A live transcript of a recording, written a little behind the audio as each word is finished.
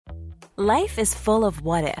Life is full of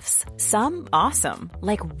what-ifs. Some awesome,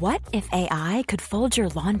 like what if AI could fold your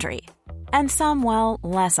laundry? And some, well,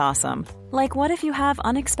 less awesome, like what if you have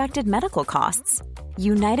unexpected medical costs?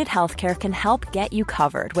 United Healthcare can help get you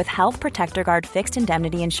covered with Health Protector Guard fixed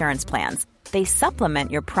indemnity insurance plans. They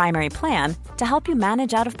supplement your primary plan to help you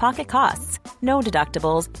manage out-of-pocket costs. No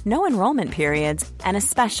deductibles, no enrollment periods, and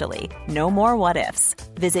especially no more what-ifs.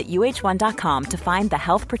 Visit uh1.com to find the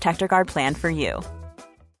Health Protector Guard plan for you.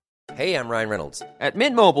 Hey, I'm Ryan Reynolds. At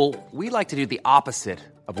Mint Mobile, we like to do the opposite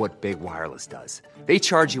of what Big Wireless does. They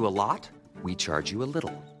charge you a lot, we charge you a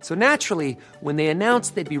little. So naturally, when they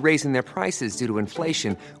announced they'd be raising their prices due to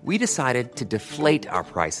inflation, we decided to deflate our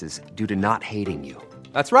prices due to not hating you.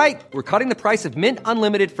 That's right. We're cutting the price of Mint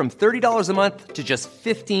Unlimited from $30 a month to just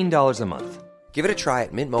 $15 a month. Give it a try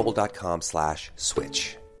at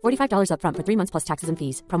mintmobile.com/switch. $45 up front for 3 months plus taxes and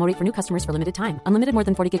fees. Promo rate for new customers for limited time. Unlimited more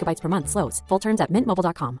than 40 gigabytes per month. Slows full terms at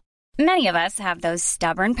mintmobile.com. Many of us have those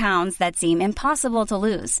stubborn pounds that seem impossible to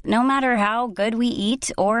lose, no matter how good we eat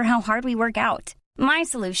or how hard we work out. My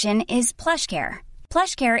solution is PlushCare.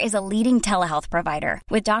 PlushCare is a leading telehealth provider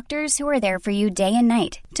with doctors who are there for you day and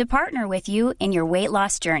night to partner with you in your weight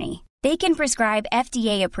loss journey. They can prescribe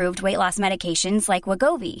FDA-approved weight loss medications like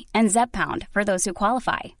Wegovy and Zepbound for those who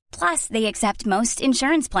qualify. Plus, they accept most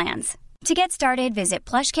insurance plans. To get started, visit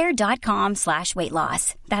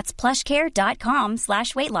plushcare.com/weightloss. That's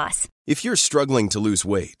plushcare.com/weightloss. If you're struggling to lose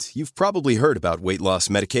weight, you've probably heard about weight loss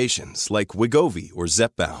medications like Wegovy or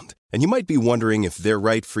Zepbound, and you might be wondering if they're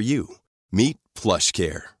right for you. Meet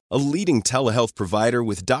PlushCare, a leading telehealth provider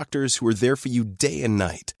with doctors who are there for you day and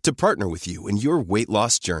night to partner with you in your weight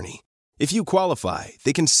loss journey. If you qualify,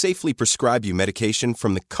 they can safely prescribe you medication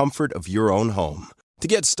from the comfort of your own home. To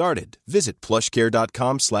get started, visit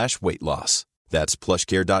plushcare.com/weightloss. That's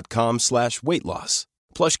plushcare.com/weightloss.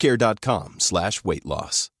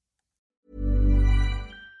 plushcare.com/weightloss.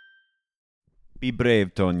 Be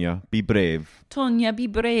brave, Tonya. Be brave. Tonya, be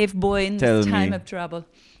brave, boy, in Tell this time me. of trouble.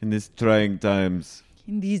 In these trying times.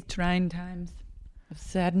 In these trying times of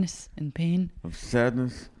sadness and pain. Of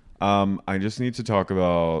sadness. I just need to talk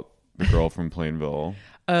about the girl from Plainville.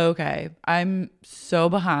 Okay. I'm so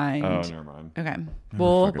behind. Oh, never mind. Okay.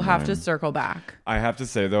 We'll fucking have to mind. circle back. I have to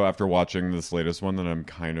say, though, after watching this latest one, that I'm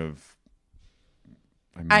kind of...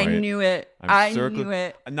 I knew it. I knew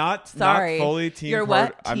it. Not Sorry. fully team. You're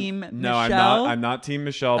what? Team Michelle? No, I'm not team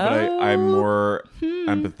Michelle, but I'm more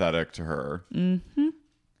empathetic to her. Mm-hmm.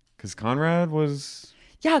 Because Conrad was.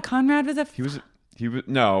 Yeah, Conrad was He was.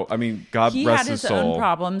 No, I mean, God he rest had his his soul. own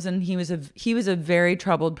problems, and he was a very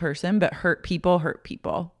troubled person. But hurt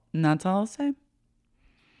people, and that's all I'll say.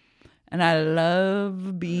 And I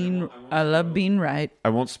love being right. I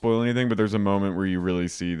won't spoil anything, but there's a moment where you really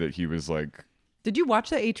see that he was like. Did you watch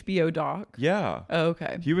the HBO doc? Yeah. Oh,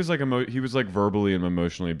 okay. He was like verbally and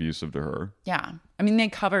emotionally abusive to her. Yeah. I mean, they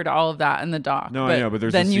covered all of that in the doc. No, I know, but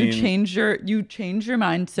there's then a you scene- changed your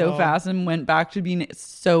mind so fast and went back to being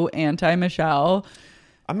so anti Michelle.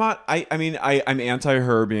 I'm not. I'm anti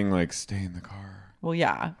her being like, stay in the car. Well,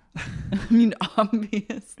 yeah. I mean,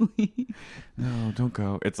 obviously. No, don't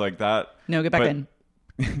go. It's like that. No, get back in.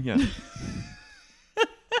 Yeah.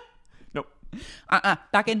 Nope.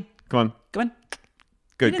 Back in. Come on. Go in.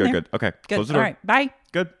 Good. Get in there. Okay. Good. Close the door. All right. Bye.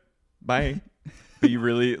 Good. Bye. But you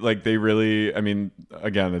really I mean,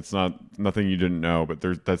 again, it's nothing you didn't know, but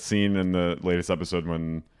there's that scene in the latest episode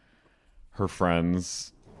when her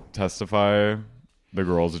friends testify, the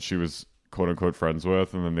girls that she was quote unquote friends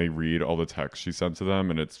with, and then they read all the texts she sent to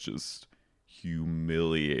them, and it's just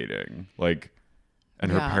humiliating. Like,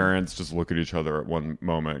 and her parents just look at each other at one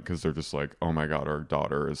moment because they're just like, oh my God, our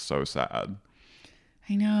daughter is so sad.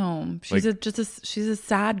 I know. She's she's a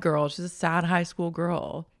sad girl. She's a sad high school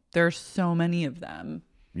girl. There's so many of them.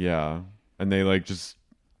 Yeah. And they just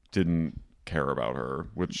didn't care about her,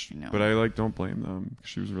 but I don't blame them.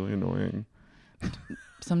 She was really annoying.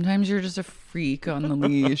 Sometimes you're just a freak on the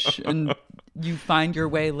leash and you find your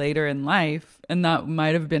way later in life, and that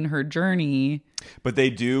might have been her journey. But they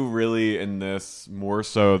do really in this more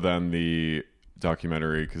so than the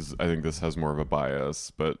documentary, because I think this has more of a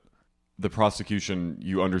bias, but the prosecution,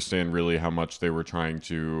 you understand really how much they were trying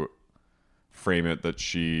to frame it that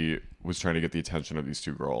she was trying to get the attention of these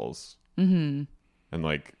two girls. Mm-hmm.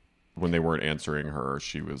 And when they weren't answering her,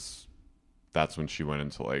 that's when she went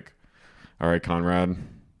into all right, Conrad,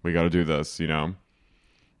 we got to do this,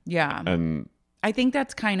 Yeah. And I think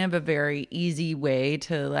that's kind of a very easy way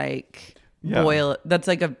to boil it. That's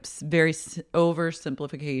a very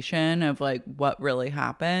oversimplification of what really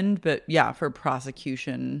happened. But yeah, for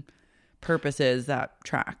prosecution purposes that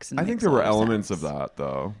tracks. And I think makes there a were lot of elements sense. of that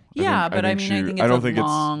though. Yeah, but I think it's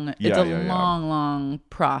a long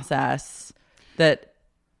process that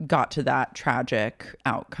got to that tragic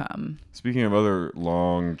outcome. Speaking of other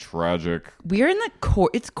long tragic, we're in the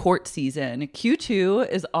court. It's court season. Q2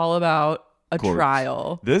 is all about a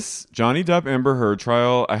trial. This Johnny Depp Amber Heard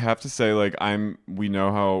trial, I have to say, like we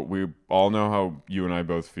all know how you and I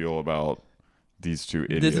both feel about these two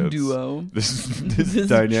idiots. This duo. This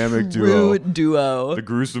dynamic duo. The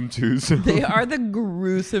gruesome twosome. They are the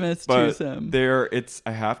gruesomest twosome.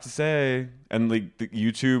 I have to say, and like the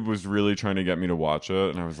YouTube was really trying to get me to watch it,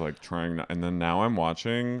 and I was like and then now I'm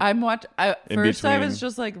watching. First I was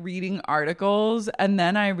just like reading articles, and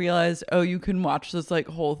then I realized, oh, you can watch this like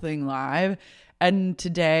whole thing live. And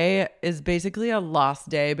today is basically a lost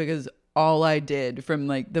day because all I did from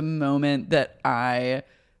like the moment that I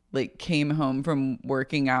like came home from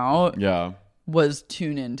working out was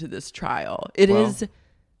tune into this trial. It is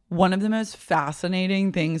one of the most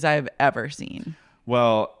fascinating things I've ever seen.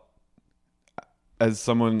 Well, as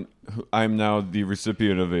someone I'm now the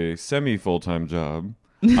recipient of a semi full-time job.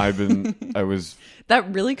 That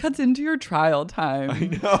really cuts into your trial time. I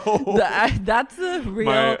know. That's the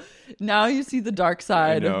real. Now you see the dark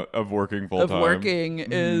side of working full time. Of working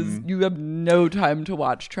is you have no time to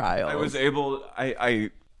watch trials. I was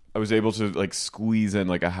able to like squeeze in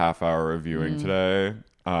like a half hour of viewing today.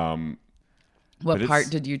 What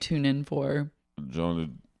part did you tune in for?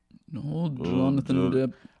 Jonathan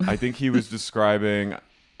Depp. I think he was describing.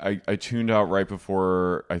 I tuned out right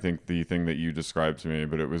before I think the thing that you described to me,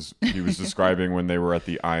 but he was describing when they were at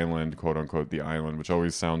the island, quote unquote, the island, which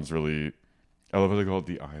always sounds really. I love how they call it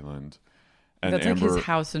the island. And that's Amber, like his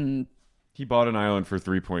house in. He bought an island for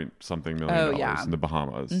 $3-something million in the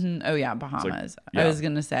Bahamas. Mm-hmm. Oh yeah, Bahamas. I was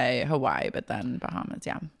gonna say Hawaii, but then Bahamas.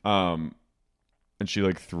 Yeah. And she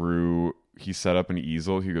like threw. He set up an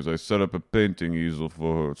easel. He goes, I set up a painting easel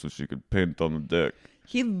for her so she could paint on the deck.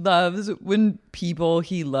 He loves when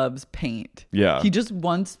he loves paint. Yeah. He just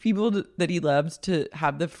wants people that he loves to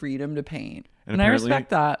have the freedom to paint. And I respect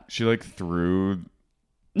that. She like threw.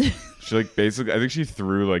 She like basically, I think she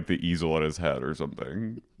threw like the easel at his head or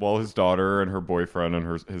something while his daughter and her boyfriend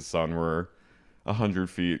and his son were 100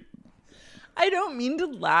 feet. I don't mean to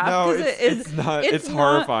laugh. No, it's not. It's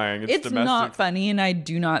horrifying. It's domestic. Not funny, and I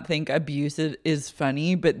do not think abuse is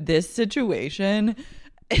funny. But this situation,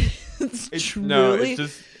 it's truly it's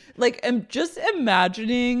just like I'm just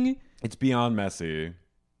imagining. It's beyond messy.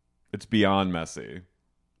 It's beyond messy.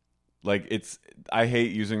 Like I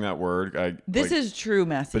hate using that word. This is true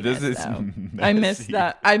messiness. But this is messy.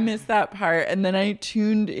 I missed that part, and then I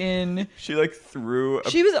tuned in. She like threw.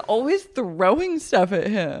 She was always throwing stuff at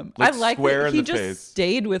him. Like I like that he just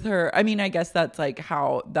stayed with her. I mean, I guess that's like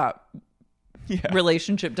how that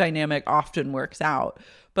relationship dynamic often works out.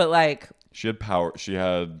 But like, she had power. She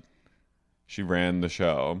ran the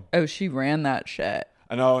show. Oh, she ran that shit.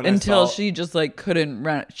 I know. Until she just like couldn't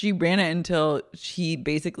run it. She ran it until she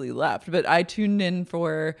basically left. But I tuned in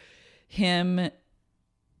for him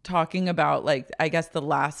talking about like, I guess the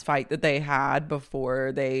last fight that they had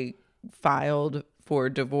before they filed for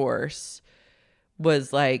divorce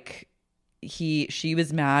was like she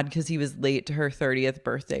was mad because he was late to her 30th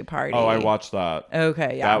birthday party. Oh, I watched that.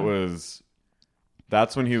 Okay, yeah.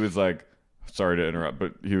 That's when he was like, sorry to interrupt,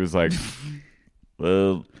 but he was like,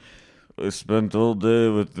 well, I spent all day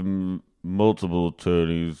with the multiple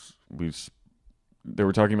attorneys. They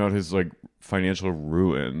were talking about his like financial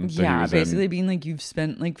ruin. Yeah, basically being like, you've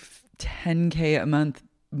spent like $10K a month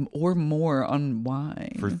or more on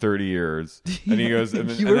wine for 30 years. And he goes, but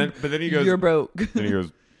then he goes, you're broke. Then he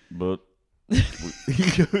goes, but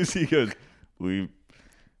he goes, we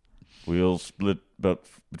all split about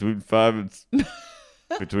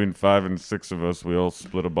between 5 and 6 of us, we all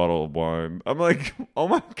split a bottle of wine. I'm like, oh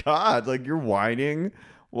my God, like you're whining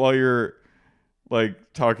while you're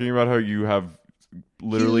like talking about how you have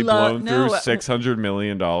literally blown through $600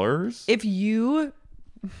 million. If you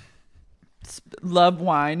love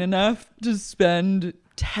wine enough to spend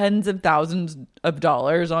tens of thousands of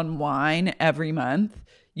dollars on wine every month,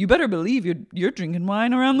 you better believe you're drinking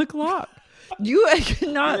wine around the clock. You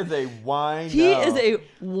cannot. He is a wino. He is a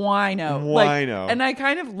wino. Wino. And I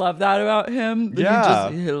kind of love that about him.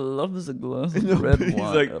 Yeah. He loves a glass of red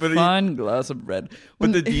wine. Like, a fine glass of red.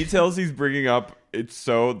 But the details he's bringing up,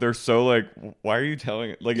 they're so like, why are you telling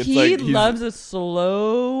it? Like, it's he like loves a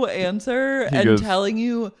slow answer and telling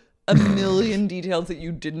you a million details that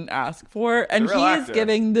you didn't ask for, and he is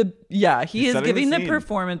giving the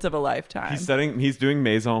performance of a lifetime. He's doing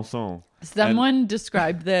mise en scène. Someone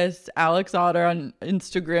described this, Alex Otter on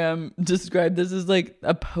Instagram described this as like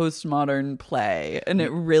a postmodern play, and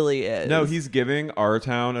it really is. No, he's giving Our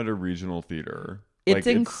Town at a regional theater. It's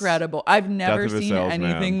incredible. I've never seen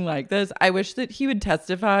anything like this. I wish that he would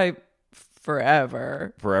testify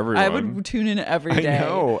forever. For everyone. I would tune in every day. I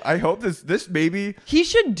know. I hope this maybe... He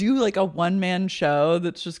should do like a one-man show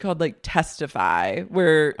that's just called like Testify,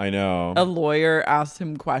 where I know a lawyer asks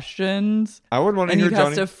him questions. I would want to hear Johnny...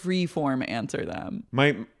 And he has to free-form answer them.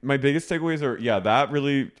 My biggest takeaways are, that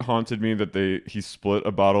really haunted me that he split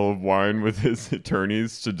a bottle of wine with his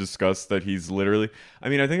attorneys to discuss that he's literally... I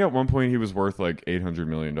mean, I think at one point he was worth like $800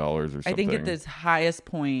 million or something. I think at this highest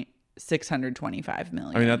point, $625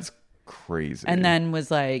 million. I mean, that's crazy. And then was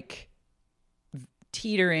like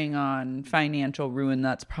teetering on financial ruin.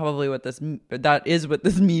 That's probably what this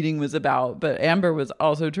meeting was about. But Amber was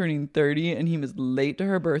also turning 30 and he was late to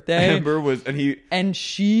her birthday. And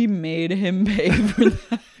she made him pay for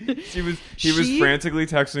that. He was frantically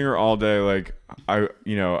texting her all day like,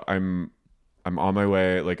 I'm on my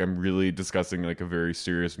way, like I'm really discussing like a very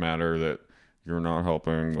serious matter that you're not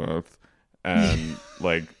helping with, and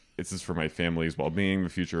like this is for my family's well-being, the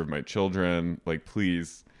future of my children. Like,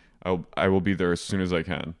 please, I will be there as soon as I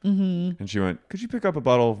can. Mm-hmm. And she went, could you pick up a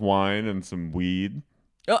bottle of wine and some weed?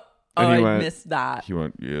 I missed that. He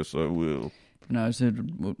went, yes, I will. And I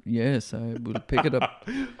said, well, yes, I will pick it up.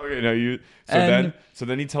 Okay, now so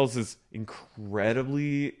then he tells this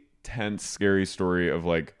incredibly tense, scary story of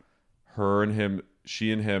like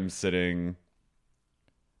she and him sitting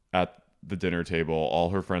at the dinner table.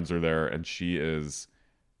 All her friends are there, and she is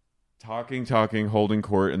talking, holding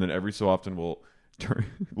court, and then every so often will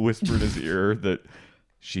whisper in his ear that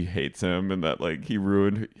she hates him and that like he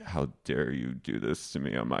ruined. How dare you do this to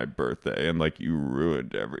me on my birthday? And like you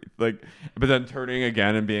ruined everything. Like, but then turning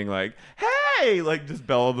again and being like, "Hey!" Like just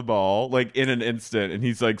bell the ball like in an instant. And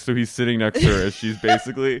he's like, so he's sitting next to her as she's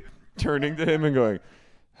basically turning to him and going,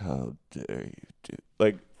 "How dare you do?"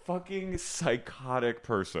 Like fucking psychotic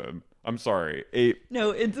person. I'm sorry. No,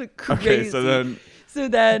 it's a crazy. Okay, so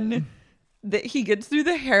then he gets through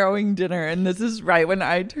the harrowing dinner, and this is right when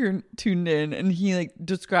I tuned in, and he like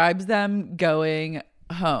describes them going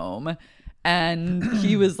home, and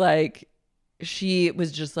he was like, she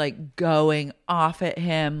was just like going off at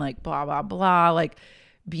him, like blah blah blah, like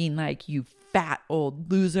being like, you fat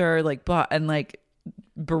old loser, like blah, and like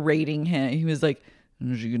berating him. He was like,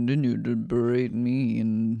 she continued to berate me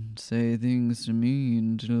and say things to me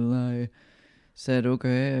until I said,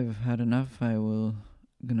 okay, I've had enough.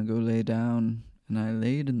 Gonna go lay down. And I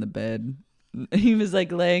laid in the bed. He was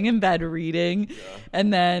like laying in bed reading. Yeah.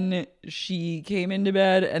 And then she came into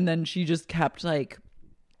bed, and then she just kept like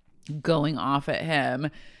going off at him.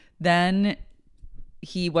 Then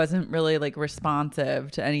he wasn't really like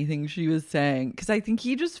responsive to anything she was saying, because I think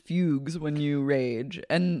he just fugues when you rage.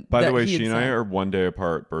 And by the way, she and I are 1 day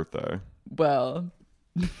apart birthday. Well,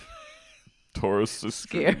 Taurus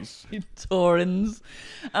sisters. Taurans.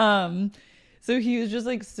 So he was just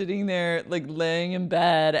like sitting there, like laying in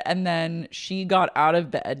bed, and then she got out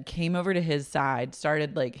of bed, came over to his side,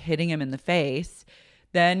 started like hitting him in the face.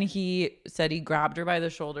 Then he said he grabbed her by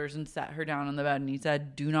the shoulders and set her down on the bed, and he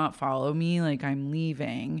said, do not follow me, like I'm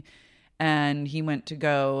leaving. And he went to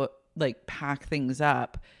go like pack things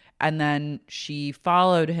up, and then she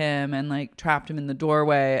followed him and like trapped him in the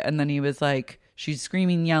doorway. And then he was like, she's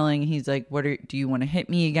screaming, yelling. He's like, do you want to hit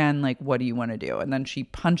me again? Like, what do you want to do? And then she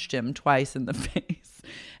punched him twice in the face.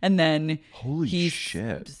 And then he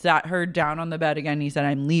sat her down on the bed again. He said,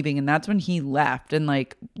 I'm leaving. And that's when he left and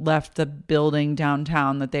like left the building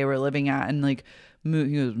downtown that they were living at, and like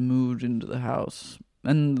moved into the house.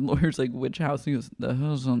 And the lawyer's like, which house? He goes, the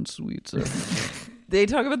house on Sweetser. They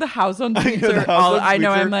talk about the house on Sweetser. I know.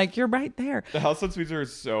 I'm like, you're right there. The house on Sweetser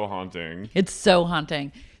is so haunting. It's so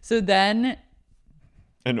haunting. So then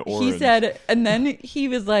he said, and then he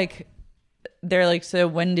was like, they're like, so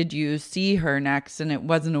when did you see her next? And it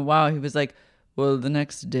wasn't a while. He was like, well, the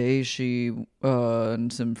next day she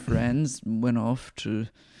and some friends went off to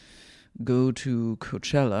go to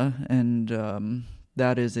Coachella, and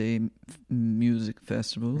that is a music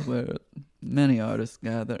festival where many artists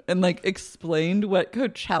gather, and like explained what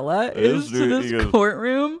Coachella is to this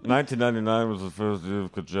courtroom. 1999 was the first year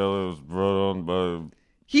of Coachella. It was brought on by...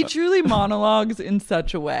 He truly monologues in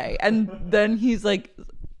such a way. And then he's like,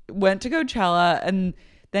 went to Coachella, and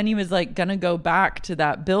then he was like gonna go back to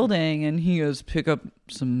that building, and he goes, pick up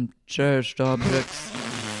some cherished objects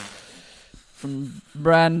from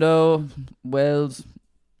Brando, Wells,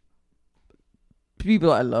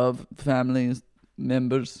 people I love, families,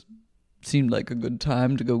 members, seemed like a good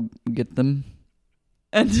time to go get them.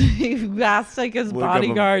 And he asked like his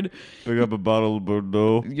bodyguard, pick up a bottle of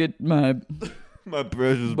Bordeaux. Get my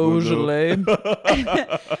precious Beaujolais.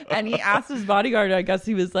 And he asked his bodyguard, I guess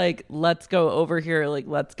he was like, let's go over here, like,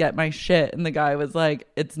 let's get my shit. And the guy was like,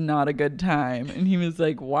 it's not a good time. And he was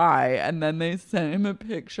like, why? And then they sent him a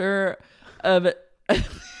picture of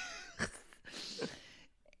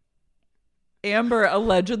Amber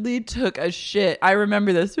allegedly took a shit. I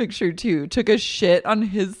remember this picture too. Took a shit on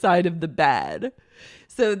his side of the bed.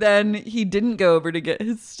 So then he didn't go over to get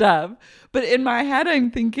his stuff. But in my head,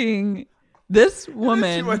 I'm thinking, this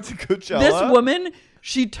woman, she went to Coachella? This woman,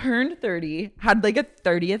 she turned 30, had like a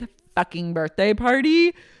 30th fucking birthday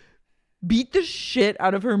party, beat the shit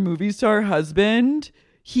out of her movie star husband.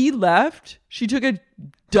 He left. She took a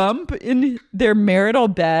dump in their marital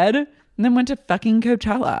bed and then went to fucking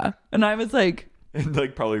Coachella. And I was like, and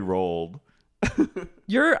like probably rolled.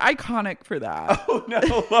 You're iconic for that. Oh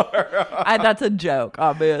no, Laura. That's a joke,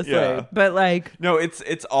 obviously. Yeah. But like, no,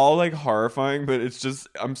 it's all like horrifying, but it's just,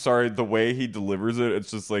 I'm sorry, the way he delivers it,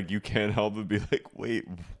 it's just like you can't help but be like, wait,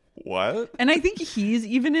 what? And I think he's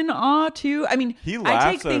even in awe too. I mean, he laughs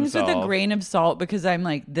I take at things himself. with a grain of salt because I'm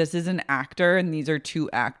like, this is an actor and these are two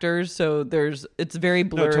actors, so it's very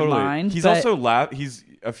blurred lines. He's also he's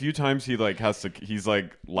a few times he like he's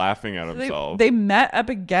like laughing at himself. They met up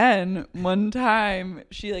again one time.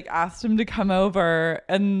 She like asked him to come over,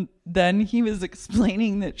 and then he was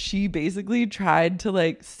explaining that she basically tried to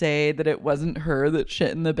like say that it wasn't her that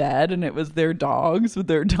shit in the bed and it was their dogs, but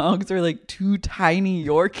their dogs are like two tiny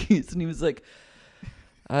Yorkies. And he was like,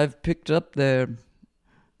 I've picked up their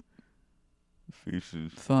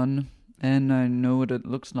feces, fun, and I know what it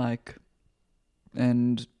looks like.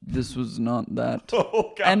 And this was not that.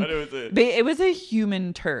 Oh God, and it was a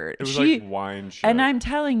human turd. It was like wine shit. And I'm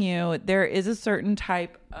telling you, there is a certain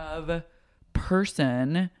type of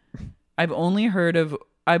person. I've only heard of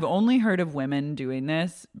women doing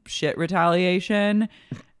this shit retaliation,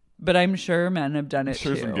 but I'm sure men have done it too.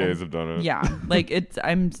 I'm sure some gays have done it. Yeah, like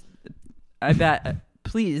I bet.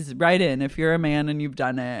 Please write in if you're a man and you've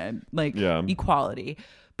done it. Like, equality.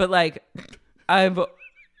 But like, I've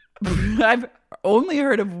only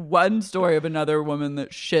heard of one story of another woman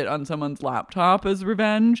that shit on someone's laptop as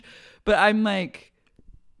revenge, but I'm like,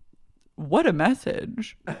 what a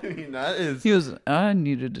message. I mean, that is... He goes, I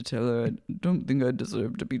needed to tell her I don't think I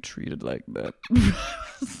deserve to be treated like that.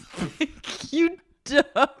 Like, you don't.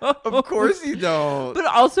 Of course you don't. But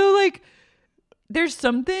also, like, there's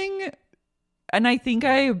something, and I think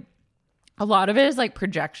a lot of it is like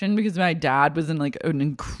projection because my dad was in like an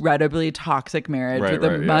incredibly toxic marriage with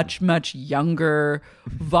a much younger,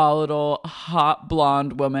 volatile, hot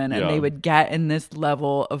blonde woman. And they would get in this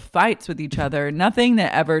level of fights with each other. Nothing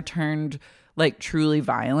that ever turned like truly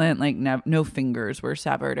violent. Like no fingers were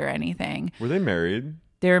severed or anything. Were they married?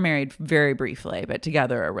 They were married very briefly, but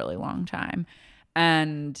together a really long time.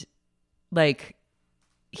 And like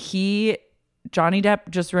Johnny Depp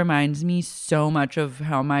just reminds me so much of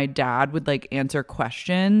how my dad would like answer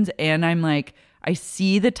questions. And I'm like, I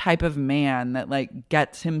see the type of man that like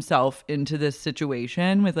gets himself into this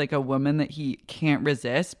situation with like a woman that he can't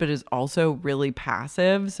resist, but is also really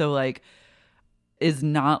passive. So like is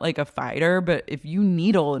not like a fighter, but if you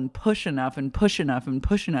needle and push enough and push enough and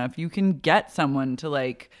push enough, you can get someone to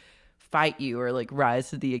like fight you or like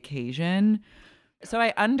rise to the occasion. So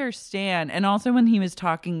I understand. And also when he was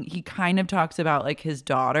talking, he kind of talks about like his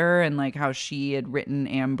daughter and like how she had written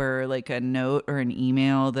Amber like a note or an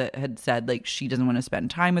email that had said like she doesn't want to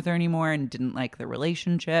spend time with her anymore and didn't like the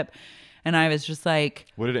relationship. And I was just like,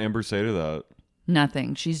 what did Amber say to that?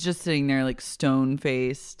 Nothing. She's just sitting there like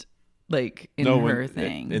stone-faced, like in her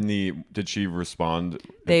thing. Did she respond?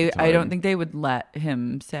 I don't think they would let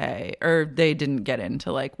him say, or they didn't get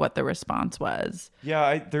into like what the response was. Yeah,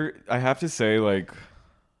 I have to say, like,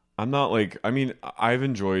 I'm not like, I mean, I've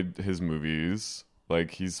enjoyed his movies.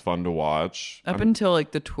 Like, he's fun to watch. Until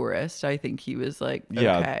like The Tourist, I think he was like,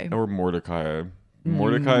 okay. Or Mordecai.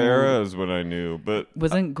 Mordecai era is when I knew, but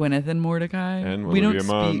wasn't Gwyneth and Mordecai? And Olivia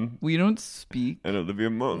Munn. We don't speak. And Olivia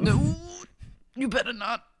Munn. No, you better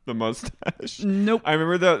not. The mustache. Nope. I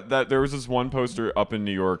remember that there was this one poster up in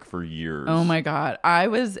New York for years. Oh my God. I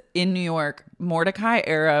was in New York. Mordecai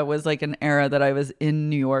era was like an era that I was in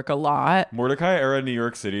New York a lot. Mordecai era New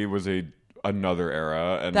York City was another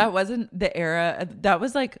era. And that wasn't the era. That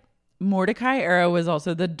was like Mordecai era was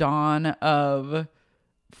also the dawn of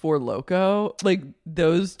Four Loko. Like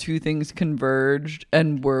those two things converged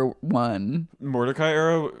and were one. Mordecai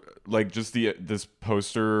era, like just this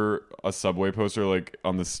poster a subway poster like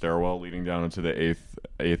on the stairwell leading down into the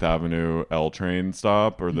 8th Avenue L train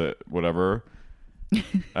stop or the whatever.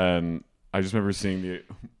 And I just remember seeing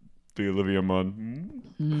the Olivia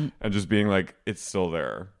Munn and just being like, it's still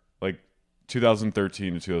there. Like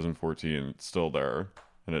 2013 to 2014, it's still there,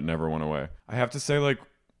 and it never went away. I have to say, like,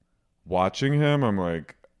 watching him, I'm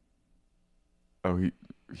like, oh,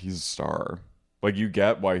 he's a star. Like, you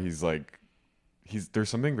get why he's like, there's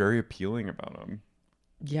something very appealing about him.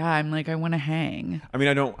 Yeah, I'm like, I want to hang. I mean,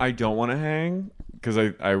 I don't want to hang because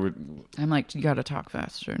I would. I'm like, you got to talk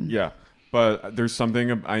faster. Yeah. But there's something,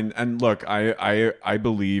 and look, I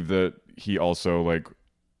believe that he also like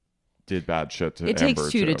did bad shit to Amber. It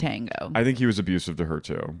takes two too. to tango. I think he was abusive to her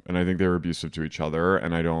too, and I think they were abusive to each other.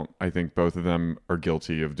 And I think both of them are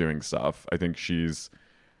guilty of doing stuff. I think she's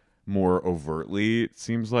more overtly, it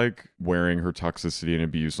seems like, wearing her toxicity and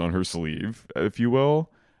abuse on her sleeve, if you will.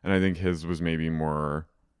 And I think his was maybe more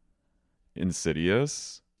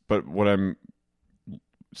insidious. But what I'm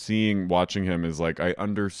watching him is like, I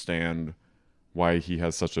understand why he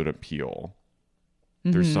has such an appeal.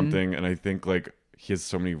 There's something, and I think like he has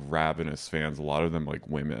so many ravenous fans, a lot of them like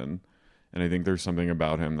women, and I think there's something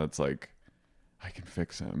about him that's like, I can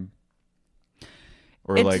fix him.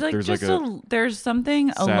 Or it's like there's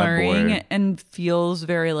something alluring boy. And feels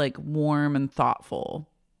very like warm and thoughtful.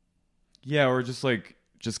 Yeah, or just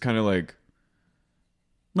kind of like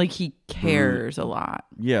he cares a lot.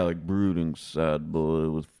 Yeah, like brooding sad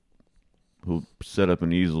boy who'll set up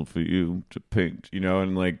an easel for you to paint,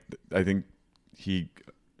 and like I think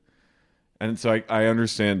and so I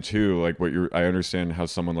understand too, like I understand how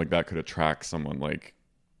someone like that could attract someone like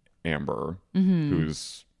Amber,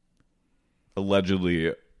 who's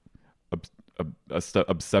allegedly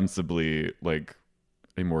ostensibly like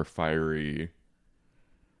a more fiery,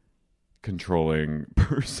 controlling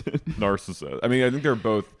person, narcissist. I mean, I think they're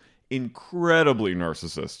both incredibly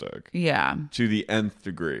narcissistic. Yeah. To the nth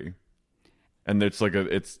degree. And it's like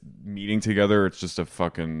it's meeting together, it's just a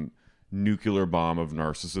fucking nuclear bomb of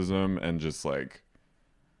narcissism and just like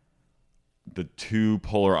the two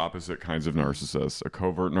polar opposite kinds of narcissists, a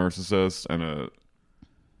covert narcissist and a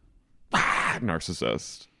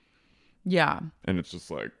narcissist. Yeah. And it's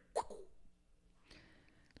just like,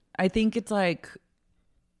 I think it's like,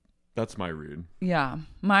 that's my read. Yeah.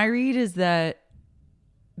 My read is that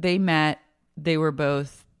they met, they were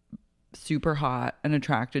both super hot and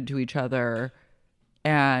attracted to each other.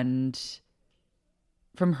 And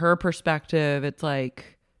from her perspective, it's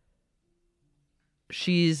like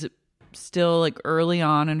she's still like early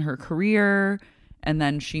on in her career. And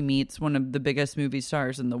then she meets one of the biggest movie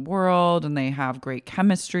stars in the world and they have great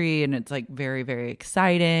chemistry and it's like very, very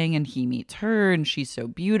exciting. And he meets her and she's so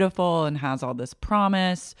beautiful and has all this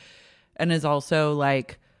promise and is also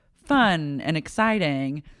like fun and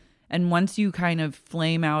exciting. And once you kind of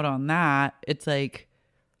flame out on that, it's like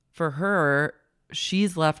for her,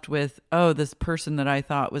 she's left with, oh, this person that I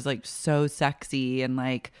thought was like so sexy and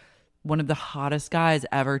like one of the hottest guys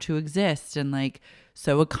ever to exist and like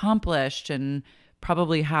so accomplished and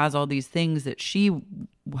probably has all these things that she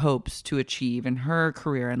hopes to achieve in her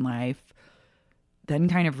career and life, then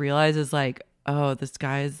kind of realizes like, oh, this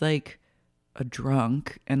guy is like a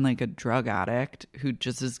drunk and like a drug addict who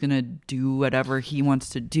just is gonna do whatever he wants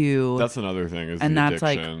to do. That's another thing, is and the that's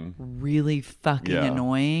addiction. Like really fucking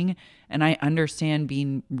annoying. And I understand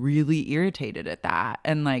being really irritated at that.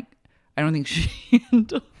 And like I don't think she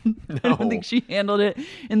handled it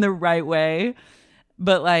in the right way.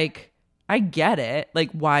 But like I get it,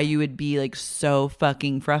 like why you would be like so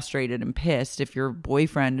fucking frustrated and pissed if your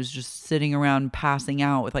boyfriend is just sitting around passing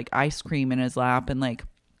out with like ice cream in his lap and like,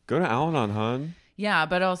 go to Al-Anon, hon. Yeah,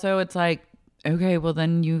 but also it's like, okay, well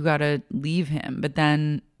then you gotta leave him. But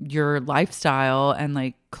then your lifestyle and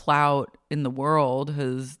like clout in the world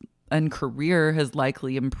and career has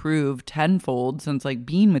likely improved tenfold since like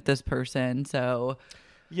being with this person. So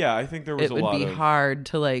yeah, I think there was it would be hard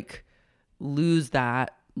to like lose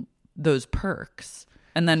those perks.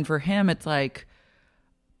 And then for him, it's like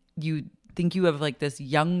you think you have like this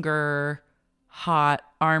younger, hot,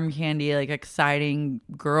 arm candy, like exciting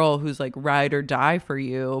girl who's like ride or die for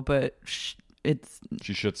you, but she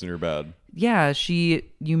shits in your bed. Yeah,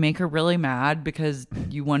 you make her really mad because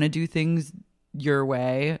you want to do things your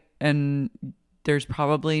way and there's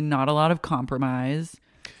probably not a lot of compromise.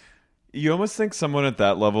 You almost think someone at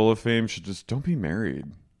that level of fame should just don't be married.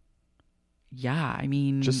 Yeah, I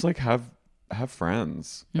mean, just like have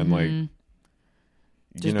friends and like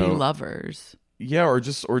just be lovers. Yeah, or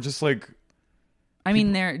just like I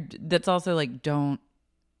mean, that's also like don't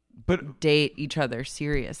date each other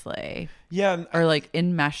seriously. Yeah. Or like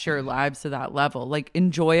enmesh your lives to that level. Like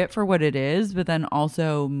enjoy it for what it is, but then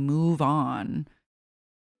also move on.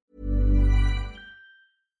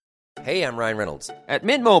 Hey, I'm Ryan Reynolds. At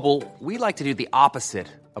Mint Mobile, we like to do the opposite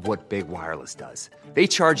of what Big Wireless does. They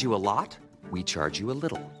charge you a lot, we charge you a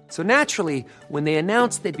little. So naturally, when they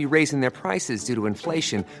announced they'd be raising their prices due to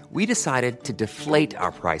inflation, we decided to deflate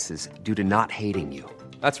our prices due to not hating you.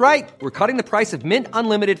 That's right. We're cutting the price of Mint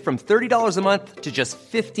Unlimited from $30 a month to just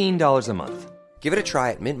 $15 a month. Give it a try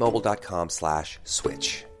at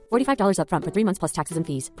mintmobile.com/switch. $45 up front for 3 months plus taxes and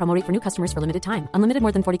fees. Promo rate for new customers for limited time. Unlimited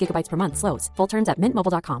more than 40 gigabytes per month. Slows full terms at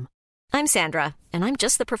mintmobile.com. I'm Sandra, and I'm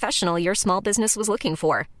just the professional your small business was looking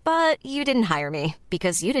for. But you didn't hire me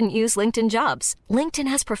because you didn't use LinkedIn Jobs. LinkedIn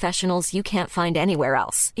has professionals you can't find anywhere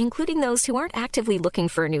else, including those who aren't actively looking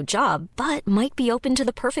for a new job, but might be open to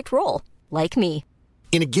the perfect role, like me.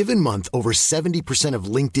 In a given month, over 70% of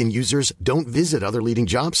LinkedIn users don't visit other leading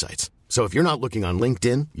job sites. So if you're not looking on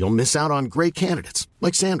LinkedIn, you'll miss out on great candidates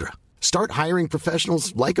like Sandra. Start hiring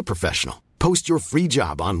professionals like a professional. Post your free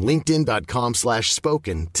job on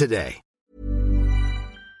linkedin.com/spoken today.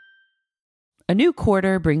 A new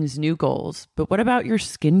quarter brings new goals, but what about your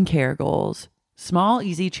skincare goals? Small,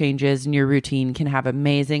 easy changes in your routine can have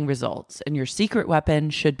amazing results, and your secret weapon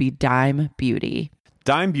should be Dime Beauty.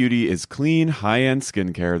 Dime Beauty is clean, high-end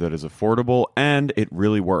skincare that is affordable, and it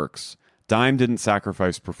really works. Dime didn't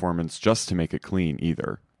sacrifice performance just to make it clean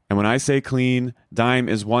either. And when I say clean, Dime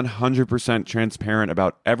is 100% transparent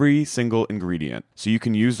about every single ingredient, so you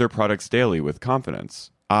can use their products daily with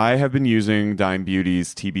confidence. I have been using Dime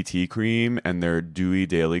Beauty's TBT cream and their Dewy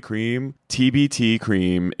Daily Cream. TBT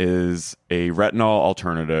cream is a retinol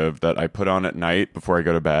alternative that I put on at night before I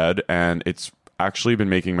go to bed, and it's actually been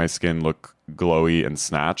making my skin look glowy and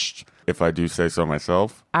snatched, if I do say so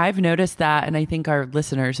myself. I've noticed that, and I think our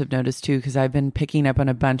listeners have noticed too, because I've been picking up on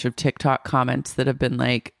a bunch of TikTok comments that have been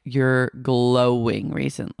like, you're glowing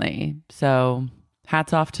recently. So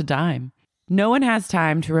hats off to Dime. No one has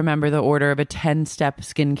time to remember the order of a 10-step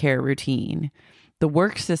skincare routine. The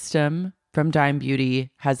work system from Dime Beauty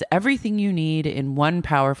has everything you need in one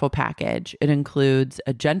powerful package. It includes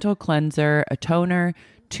a gentle cleanser, a toner,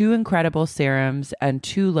 2 incredible serums, and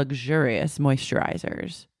 2 luxurious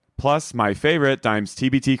moisturizers. Plus, my favorite, Dime's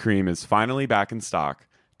TBT cream, is finally back in stock.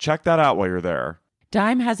 Check that out while you're there.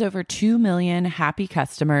 Dime has over 2 million happy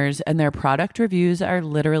customers, and their product reviews are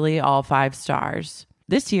literally all 5 stars.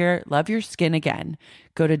 This year, love your skin again.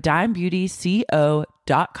 Go to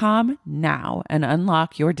dimebeautyco.com now and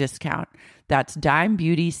unlock your discount. That's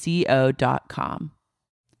dimebeautyco.com.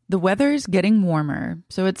 The weather's getting warmer,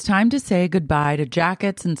 so it's time to say goodbye to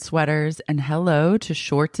jackets and sweaters and hello to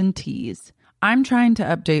shorts and tees. I'm trying to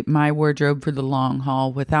update my wardrobe for the long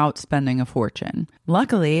haul without spending a fortune.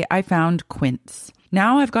 Luckily, I found Quince.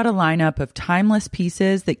 Now I've got a lineup of timeless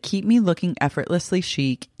pieces that keep me looking effortlessly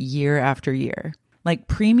chic year after year. Like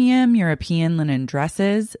premium European linen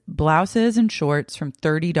dresses, blouses and shorts from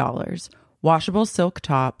 $30, washable silk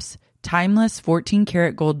tops, timeless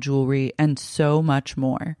 14-karat gold jewelry, and so much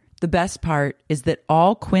more. The best part is that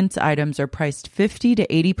all Quince items are priced 50 to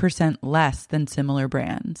 80% less than similar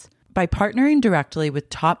brands. By partnering directly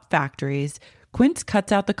with top factories, Quince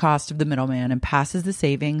cuts out the cost of the middleman and passes the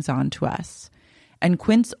savings on to us. And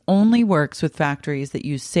Quince only works with factories that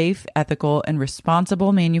use safe, ethical, and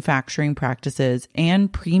responsible manufacturing practices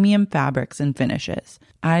and premium fabrics and finishes.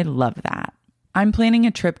 I love that. I'm planning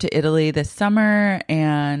a trip to Italy this summer,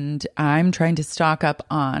 and I'm trying to stock up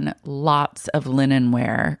on lots of linen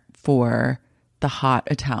wear for the hot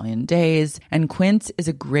Italian days. And Quince is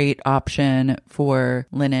a great option for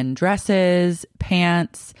linen dresses,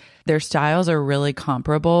 pants. Their styles are really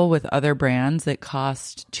comparable with other brands that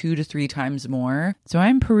cost 2 to 3 times more. So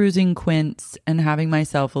I'm perusing Quince and having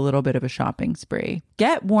myself a little bit of a shopping spree.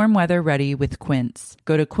 Get warm weather ready with Quince.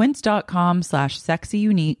 Go to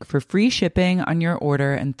quince.com/sexyunique for free shipping on your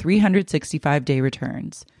order and 365-day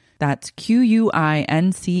returns. That's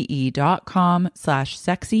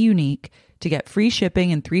QUINCE.com/sexyunique to get free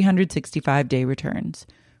shipping and 365-day returns.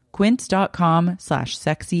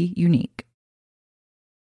 Quince.com/sexyunique.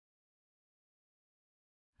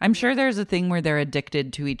 I'm sure there's a thing where they're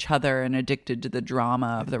addicted to each other and addicted to the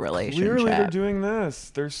drama of the relationship. Clearly they're doing this.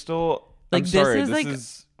 They're still... Like, this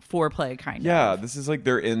is foreplay kind of. Yeah, this is like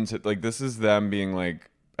they're into... Like, this is them being like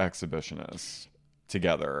exhibitionists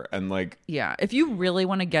together. And like... Yeah, if you really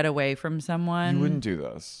want to get away from someone... You wouldn't do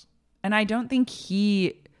this. And I don't think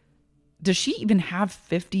he does she even have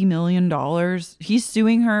 $50 million? He's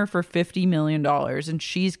suing her for $50 million and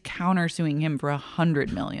she's countersuing him for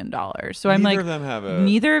 $100 million. So I'm like, neither of them have it.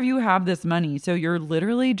 Neither of you have this money. So you're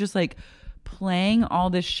literally just like playing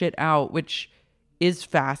all this shit out, which is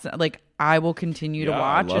fast. Like, I will continue to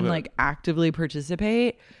watch and like actively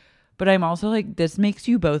participate. But I'm also like, this makes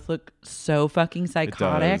you both look so fucking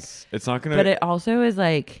psychotic. It's not gonna. But it also is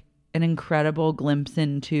like an incredible glimpse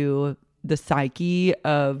into the psyche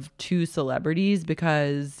of two celebrities,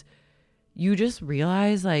 because you just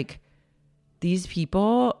realize like these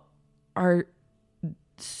people are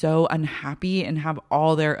so unhappy and have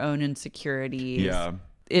all their own insecurities. Yeah.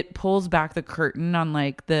 It pulls back the curtain on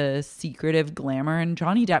like the secretive glamour, and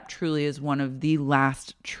Johnny Depp truly is one of the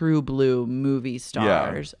last true blue movie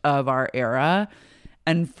stars of our era.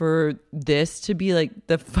 And for this to be like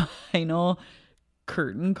the final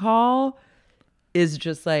curtain call is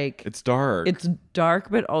just like, it's dark. It's dark,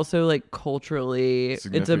 but also like culturally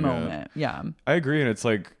it's a moment. Yeah. I agree. And it's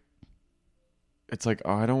like,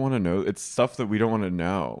 oh, I don't want to know. It's stuff that we don't want to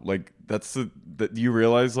know. Like that's that you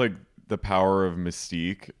realize like the power of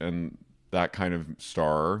mystique and that kind of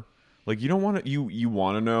star. Like you don't want to, you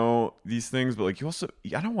want to know these things, but like you also,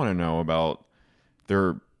 I don't want to know about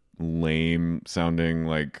their lame sounding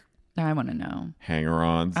like, I want to know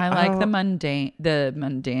hanger-ons. I like the mundanity.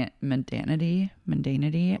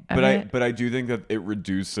 But I do think that it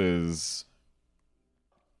reduces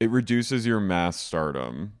your mass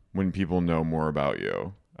stardom when people know more about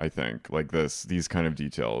you. I think like these kind of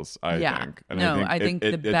details. I think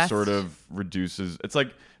it sort of reduces. It's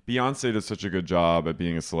like Beyonce does such a good job at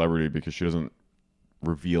being a celebrity because she doesn't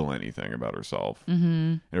reveal anything about herself,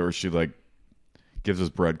 or she like gives us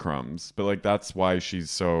breadcrumbs. But like that's why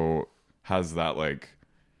she's has that like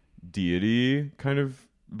deity kind of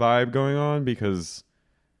vibe going on, because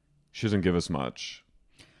she doesn't give us much.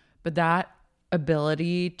 But that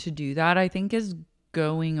ability to do that, I think, is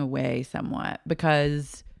going away somewhat,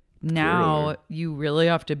 because now you really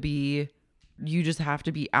have to be, you just have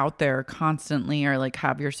to be out there constantly, or like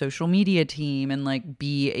have your social media team and like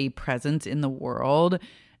be a presence in the world.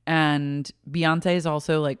 And Beyonce is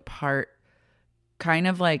also like part kind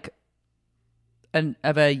of like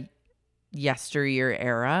of a yesteryear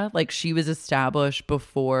era. Like she was established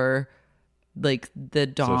before like the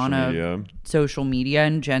dawn of social media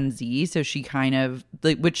and Gen Z. So she kind of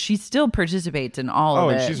like, which she still participates in all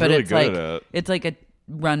of it, she's but really it's good like at it. It's like a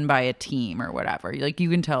run by a team or whatever. Like you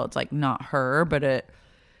can tell it's like not her, but it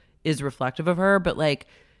is reflective of her. But like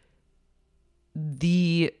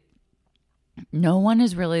no one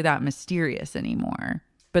is really that mysterious anymore.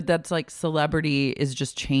 But that's like celebrity is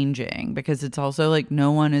just changing, because it's also like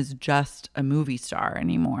no one is just a movie star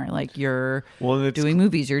anymore. Like you're doing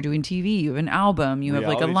movies, you're doing TV, you have an album, you have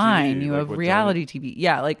like a line, TV, you have reality TV.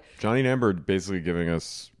 Yeah, like Johnny and Amber basically giving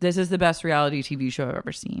us, this is the best reality TV show I've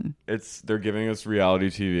ever seen. They're giving us reality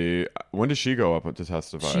TV. When does she go up to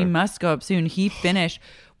testify? She must go up soon. He finished.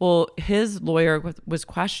 Well, his lawyer was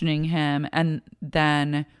questioning him, and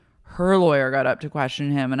then her lawyer got up to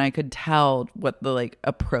question him, and I could tell what the like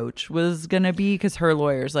approach was gonna be, because her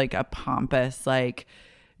lawyer's like a pompous like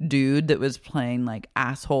dude that was playing like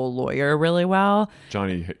asshole lawyer really well.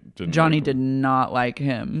 Johnny did not like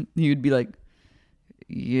him. He would be like,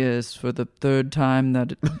 yes, for the third time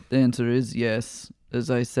that the answer is yes, as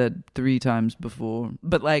I said 3 times before.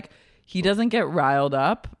 But like he doesn't get riled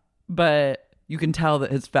up, but you can tell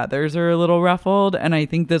that his feathers are a little ruffled, and I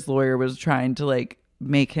think this lawyer was trying to like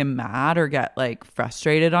make him mad or get like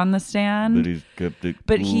frustrated on the stand.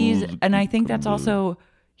 And I think that's also,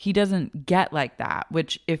 he doesn't get like that,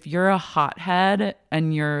 which if you're a hothead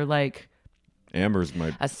and you're like Amber's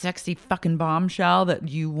a sexy fucking bombshell that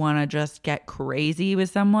you want to just get crazy with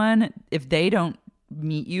someone, if they don't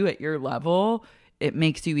meet you at your level, it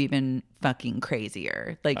makes you even fucking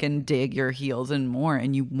crazier, like, and dig your heels in more,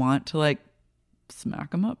 and you want to like smack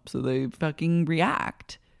them up so they fucking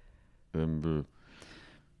react.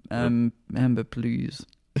 Amber, please.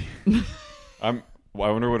 I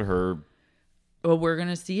wonder what her. Well, we're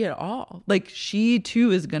gonna see it all. Like she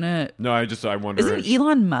too is gonna. No, I wonder. Isn't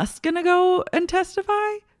Elon Musk gonna go and testify?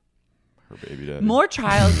 Her baby daddy. More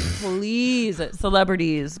trials, please,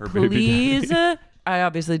 celebrities, her please. I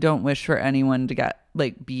obviously don't wish for anyone to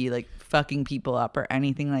be like fucking people up or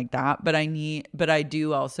anything like that. But I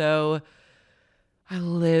do also. I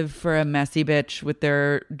live for a messy bitch with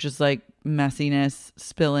their just like messiness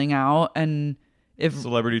spilling out. And if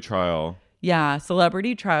celebrity trial. Yeah,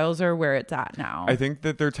 celebrity trials are where it's at now. I think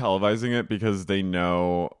that they're televising it because they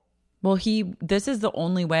know. Well, this is the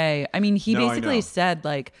only way. I mean, he basically said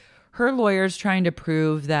like her lawyer's trying to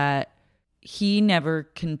prove that he never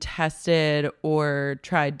contested or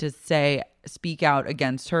tried to speak out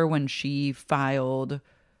against her when she filed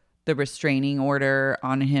the restraining order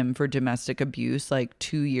on him for domestic abuse like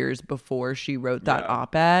 2 years before she wrote that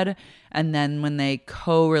op-ed. And then when they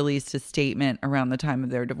co-released a statement around the time of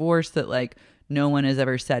their divorce that like no one has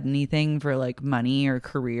ever said anything for like money or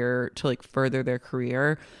career to like further their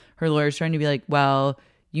career, her lawyer's trying to be like, well,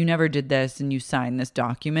 you never did this and you signed this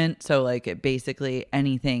document. So like it basically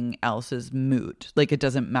anything else is moot. Like it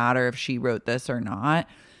doesn't matter if she wrote this or not.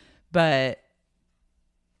 But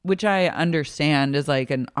which I understand is like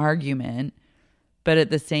an argument. But at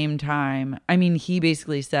the same time, I mean, he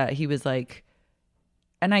basically said, he was like,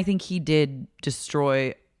 and I think he did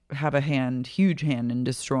have a huge hand in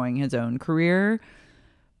destroying his own career.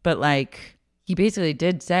 But like, he basically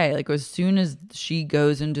did say, like, as soon as she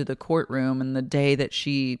goes into the courtroom and the day that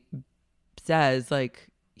she says, like,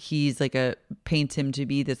 he's like paints him to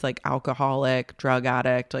be this like alcoholic, drug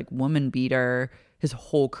addict, like woman beater, his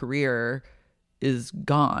whole career is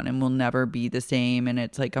gone and will never be the same. And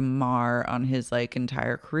it's like a mar on his like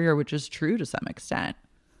entire career, which is true to some extent.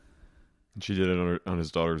 She did it on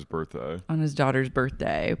his daughter's birthday. On his daughter's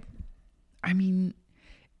birthday. I mean,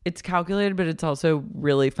 it's calculated, but it's also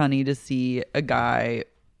really funny to see a guy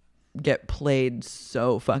get played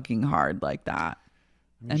so fucking hard like that.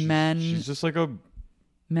 I mean, and she's just like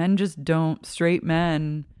men just don't, straight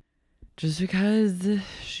men, just because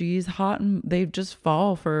she's hot and they just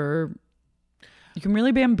fall for, you can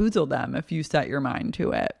really bamboozle them if you set your mind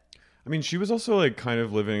to it. I mean, she was also like kind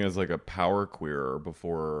of living as like a power queer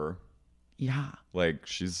before. Yeah. Like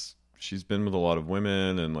she's been with a lot of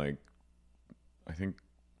women and like, I think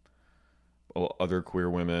other queer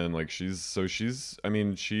women. Like she was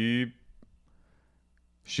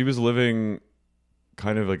living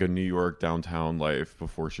kind of like a New York downtown life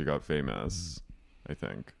before she got famous, I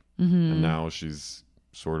think. Mm-hmm. And now she's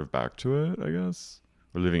sort of back to it, I guess.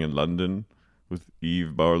 We're living in London with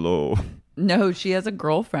Eve Barlow. No, she has a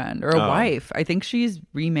girlfriend or a wife. I think she's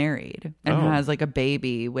remarried and has like a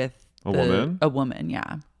baby with a woman. A woman,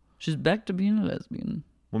 yeah. She's back to being a lesbian.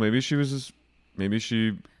 Well, maybe she is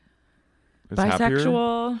bisexual.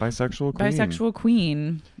 Bisexual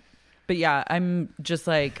queen. But yeah, I'm just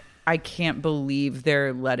like, I can't believe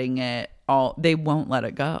they're letting it all. They won't let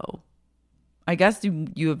it go. I guess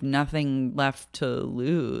you have nothing left to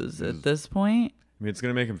lose at this point. I mean, it's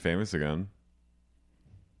going to make him famous again.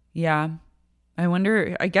 Yeah. I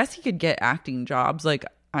wonder, I guess he could get acting jobs. Like,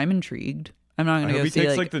 I'm intrigued. I'm not going to go see he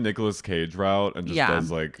takes like the Nicolas Cage route and just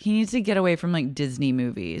does like. He needs to get away from like Disney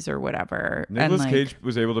movies or whatever. Nicolas Cage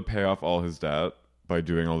was able to pay off all his debt by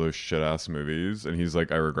doing all those shit ass movies, and he's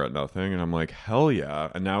like, I regret nothing. And I'm like, hell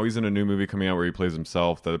yeah. And now he's in a new movie coming out where he plays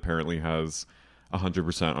himself that apparently has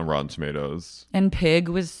 100% on Rotten Tomatoes. And Pig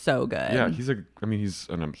was so good. Yeah, he's incredible. He's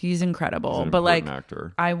an but like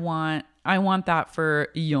actor. I want that for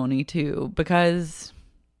Yoni too, because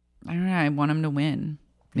I don't know, I want him to win.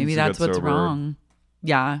 Maybe that's what's wrong.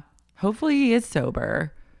 Yeah. Hopefully he is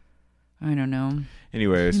sober. I don't know.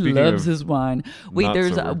 Anyway, he loves his wine. Wait,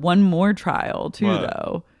 there's one more trial too,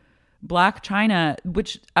 though. Blac Chyna,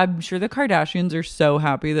 which I'm sure the Kardashians are so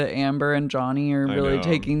happy that Amber and Johnny are really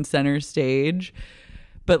taking center stage.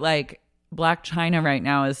 But like Blac Chyna right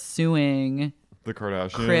now is suing the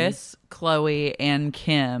Kardashians, Kris, Khloe, and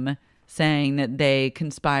Kim, saying that they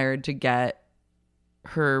conspired to get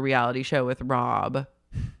her reality show with Rob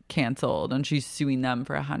canceled, and she's suing them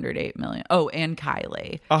for $108 million. Oh, and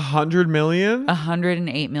Kylie. $100 million?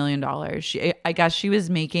 $108 million. I guess she was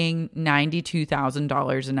making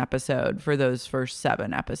 $92,000 an episode for those first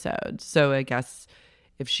 7 episodes. So I guess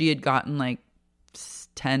if she had gotten like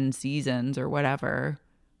 10 seasons or whatever,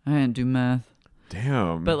 I didn't do math.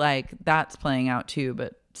 Damn. But like that's playing out too,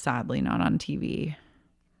 but sadly not on TV.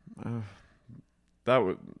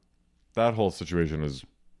 That whole situation is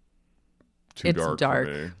too dark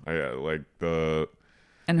for me.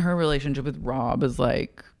 And her relationship with Rob is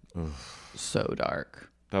like so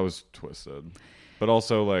dark. That was twisted, but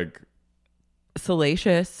also like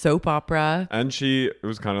salacious soap opera. And it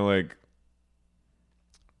was kind of like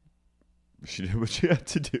she did what she had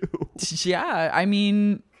to do. Yeah, I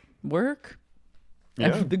mean, work.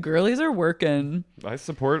 Yeah. The girlies are working. I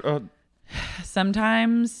support.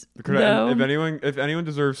 Sometimes, though, if anyone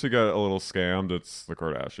deserves to get a little scammed, it's the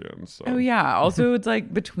Kardashians. So. Oh yeah. Also, it's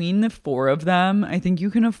like between the 4 of them, I think you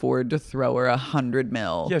can afford to throw her $100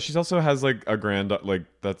 million. Yeah, she also has like a like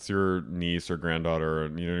that's your niece or granddaughter,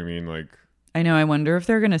 and you know what I mean. Like, I know. I wonder if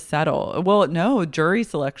they're gonna settle. Well, no, jury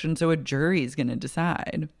selection, so a jury's gonna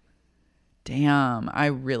decide. Damn, I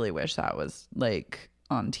really wish that was like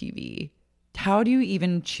on TV. how do you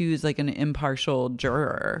even choose like an impartial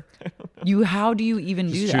juror? How do you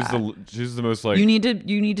even do that? Choose the most like you need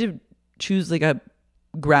to choose like a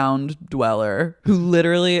ground dweller who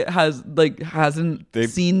literally hasn't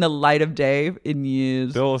seen the light of day in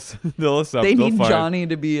years. They'll accept. They need Johnny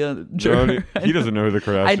to be a juror. He doesn't know who the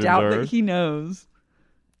Kardashians are. I doubt that he knows.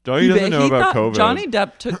 Johnny doesn't know about COVID. Johnny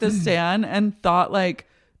Depp took the stand and thought like,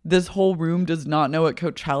 this whole room does not know what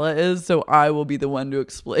Coachella is, so I will be the one to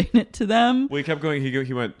explain it to them. Well, he kept going.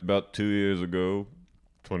 He went about 2 years ago,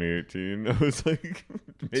 2018. I was like,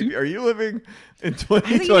 maybe are you living in 2020? I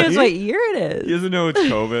think he knows what year it is. He doesn't know it's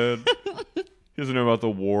COVID. He doesn't know about the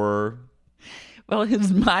war. Well,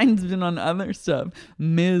 his mind's been on other stuff.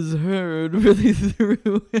 Ms. Heard really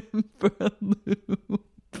threw him for a loop.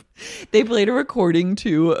 They played a recording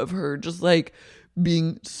too of her just like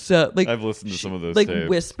being so like I've listened to some of those like tapes.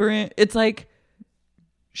 Whispering. It's like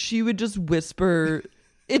she would just whisper.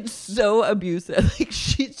 It's so abusive. Like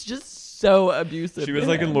she's just so abusive. She was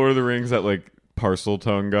like in Lord of the Rings, that like parcel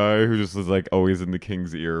tongue guy who just was like always in the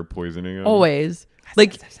king's ear poisoning him. Always.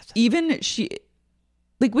 Like even she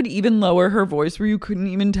like would even lower her voice where you couldn't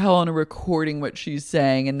even tell on a recording what she's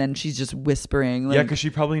saying, and then she's just whispering like, yeah, because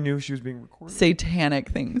she probably knew she was being recorded. Satanic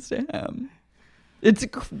things to him. It's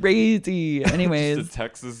crazy. Anyways, Just a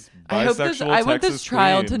Texas bisexual I want this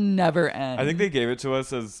trial queen. to never end. I think they gave it to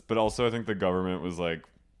us but also I think the government was like,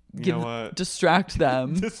 you know what? Distract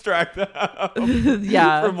them. Distract them.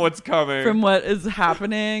 Yeah. From what's coming. From what is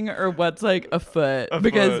happening or what's like afoot.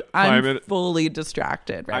 Because I'm fully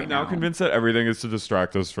distracted right now. I'm now convinced that everything is to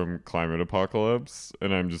distract us from climate apocalypse.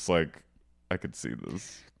 And I'm just like, I could see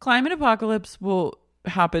this. Climate apocalypse will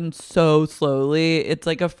happen so slowly. It's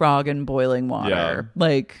like a frog in boiling water. Yeah.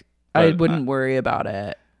 Like, I wouldn't worry about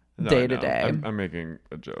it day to day. I'm making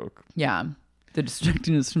a joke. Yeah. They're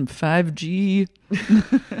distracting us from 5G.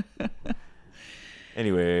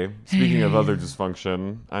 Anyway, speaking of other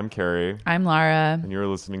dysfunction, I'm Carrie. I'm Lara. And you're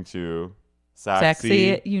listening to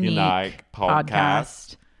Sexy Unique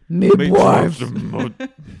Podcast. Midwives.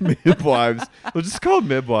 Midwives. We'll just call it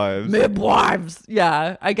midwives. Midwives.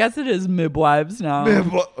 Yeah, I guess it is midwives now.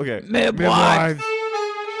 Okay. Midwives.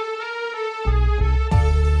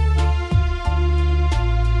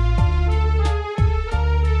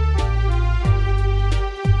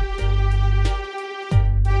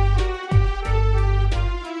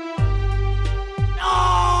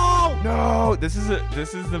 No, this is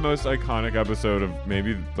the most iconic episode of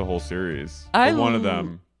maybe the whole series. One of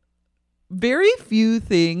them. Very few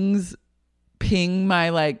things ping my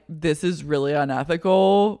like, this is really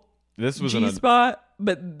unethical. This was G-spot,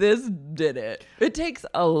 but this did it. It takes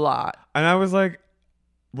a lot. And I was like,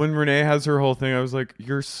 when Renee has her whole thing, I was like,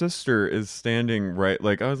 your sister is standing right.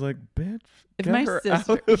 Like, I was like, bitch, if get my her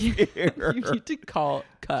sister, out of here. You need to cut.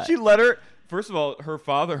 She let her. First of all, her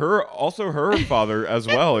father as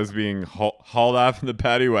well is being hauled off in the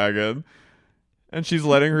paddy wagon, and she's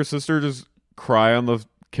letting her sister just cry on the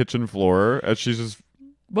kitchen floor as she's just.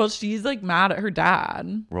 Well, she's like mad at her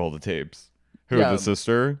dad. Roll the tapes. Who, the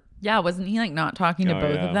sister? Yeah, wasn't he like not talking to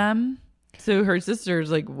both of them? So her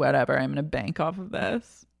sister's like, whatever, I'm gonna bank off of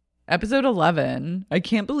this. Episode 11. I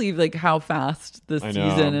can't believe like how fast this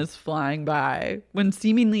season is flying by when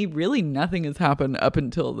seemingly really nothing has happened up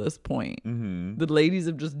until this point. Mm-hmm. The ladies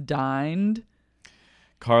have just dined.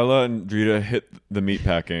 Carla and Drita hit the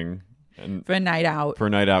meatpacking for a night out.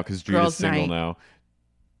 Because Drita's single now.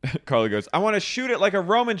 Carla goes, I want to shoot it like a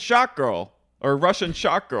Roman shot girl or a Russian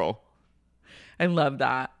shot girl. I love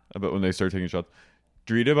that. I bet when they start taking shots.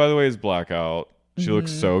 Drita, by the way, is blackout. She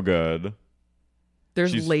looks so good.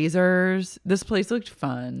 There's lasers. This place looked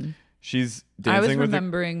fun. She's dancing. I was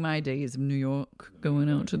remembering my days of New York, going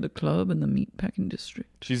out to the club in the meatpacking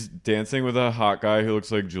district. She's dancing with a hot guy who looks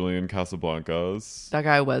like Julian Casablancas. That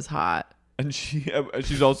guy was hot. And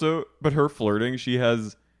she's also, but her flirting, she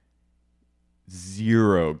has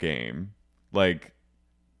zero game. Like,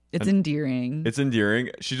 it's endearing. It's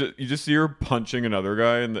endearing. You just see her punching another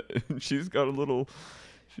guy, and she's got a little.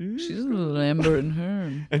 She's a little Amber in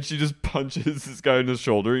her. And she just punches this guy in the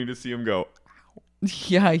shoulder. You just see him go, ow.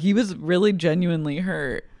 Yeah, he was really genuinely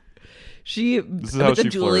hurt. With the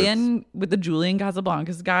Julian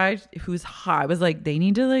Casablancas guy who's hot. I was like, they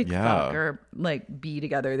need to like fuck or like be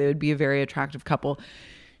together. They would be a very attractive couple.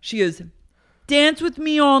 She goes, dance with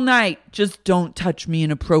me all night. Just don't touch me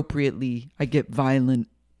inappropriately. I get violent.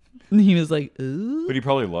 And he was like, ooh. But he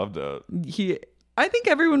probably loved it. I think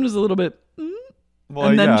everyone was a little bit. Well,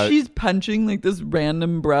 and then she's punching like this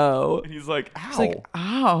random bro. And he's like, ow. She's like,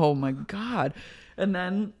 oh my God. And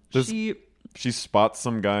then she She spots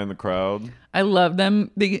some guy in the crowd. I love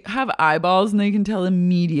them. They have eyeballs and they can tell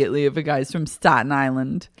immediately if a guy's from Staten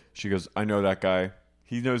Island. She goes, I know that guy.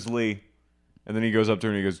 He knows Lee. And then he goes up to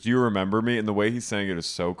her and he goes, do you remember me? And the way he's saying it is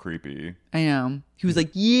so creepy. I know. He was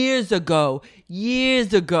like, years ago.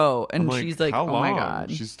 And she's like, how oh long? my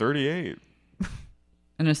God. She's 38.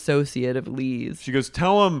 An associate of Lee's. She goes,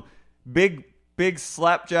 tell him big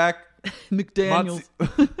slapjack McDaniels.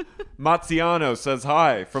 Mazziano says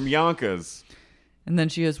hi from Yonkers. And then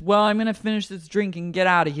she goes, well, I'm going to finish this drink and get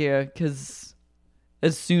out of here because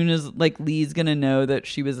as soon as like Lee's going to know that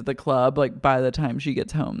she was at the club, like by the time she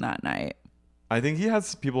gets home that night. I think he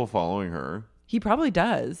has people following her. He probably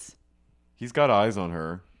does. He's got eyes on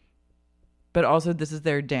her. But also this is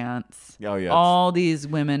their dance. Oh, yeah. All these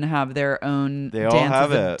women have their own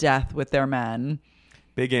dances of death with their men.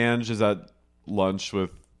 Big Ange is at lunch with,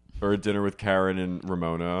 or at dinner with Karen and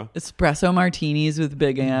Ramona. Espresso martinis with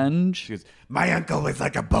Big Ange. She goes, my uncle was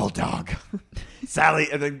like a bulldog. Sally,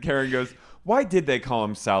 and then Karen goes, why did they call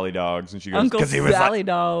him Sally Dogs? And she goes, Uncle Sally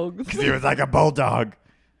Dogs. Because he was like a bulldog.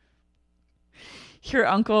 Your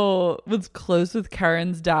uncle was close with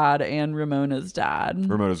Karen's dad and Ramona's dad.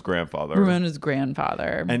 Ramona's grandfather.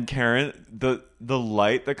 And Karen, the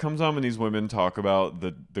light that comes on when these women talk about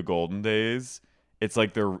the golden days, it's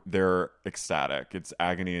like they're ecstatic. It's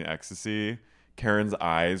agony and ecstasy. Karen's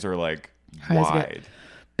eyes are like wide.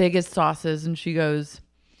 Biggest sauces. And she goes,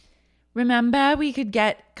 remember we could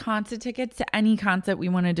get concert tickets to any concert we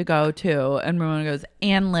wanted to go to. And Ramona goes,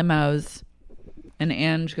 and limos. And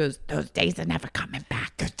Ange goes, those days are never coming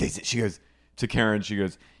back. Those days. She goes to Karen, she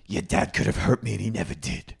goes, your dad could have hurt me and he never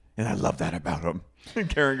did. And I love that about him. And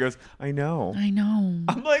Karen goes, I know.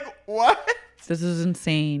 I'm like, what? This is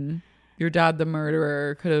insane. Your dad, the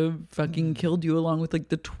murderer, could have fucking killed you along with like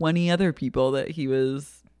the 20 other people that he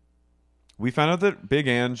was. We found out that Big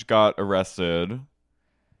Ange got arrested.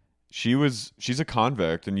 She's a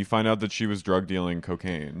convict, and you find out that she was drug dealing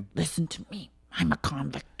cocaine. Listen to me. I'm a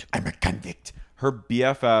convict. Her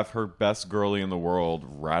BFF, her best girlie in the world,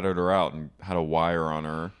 ratted her out and had a wire on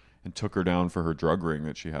her and took her down for her drug ring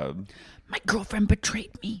that she had. My girlfriend betrayed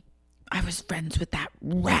me. I was friends with that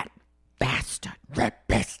rat bastard.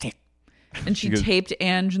 And she taped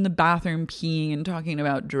Ange in the bathroom peeing and talking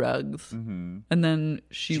about drugs. Mm-hmm. And then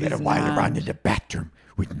she was had a wire around in the bathroom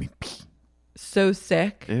with me peeing. So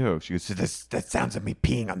sick. Ew. She goes, so that sounds of me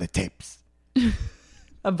peeing on the tapes.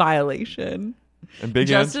 A violation. And Big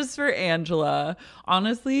Justice for Angela.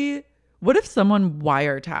 Honestly, what if someone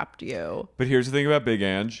wiretapped you? But here's the thing about Big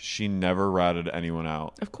Ange. She never ratted anyone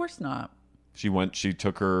out. Of course not. She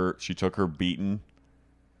took her beating,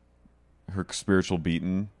 her spiritual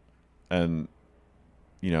beating, and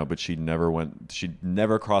but she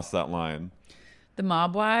never crossed that line. The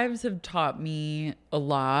Mob Wives have taught me a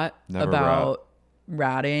lot about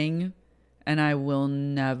ratting, and I will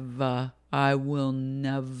never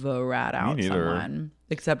rat out someone.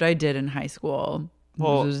 Except I did in high school.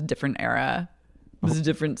 Well, it was a different era. It was a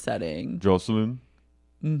different setting. Jocelyn?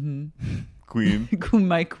 Mm-hmm. Queen?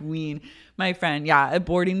 My queen. My friend. Yeah, at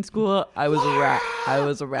boarding school, I was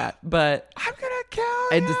a rat. But I'm gonna kill you.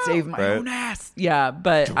 I had to save my own ass. Yeah,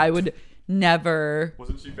 but I would never.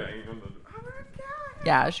 Wasn't she banging on the...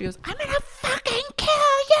 Yeah, she goes, I'm gonna fucking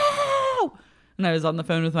kill you. And I was on the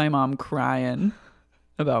phone with my mom crying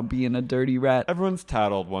about being a dirty rat. Everyone's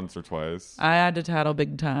tattled once or twice. I had to tattle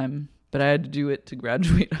big time, but I had to do it to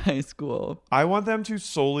graduate high school. I want them to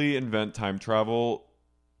solely invent time travel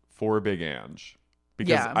for Big Ange.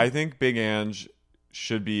 Because I think Big Ange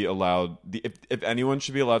should be allowed, if anyone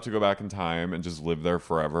should be allowed to go back in time and just live there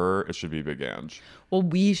forever, it should be Big Ange. Well,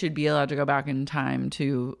 we should be allowed to go back in time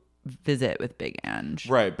to visit with Big Ange.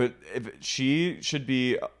 Right, but if she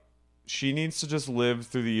needs to just live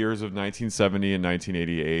through the years of 1970 and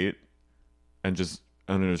 1988 and just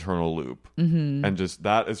on an eternal loop. Mm-hmm. And just,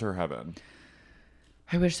 that is her heaven.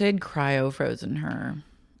 I wish they'd cryo-frozen her.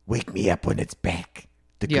 Wake me up when it's back.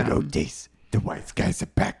 The good old days. The wise guys are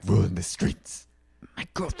back ruling the streets. My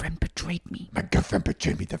girlfriend betrayed me.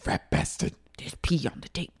 The rat bastard. There's pee on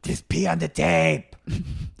the tape.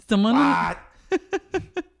 Someone... What?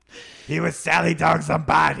 He was Sally Dog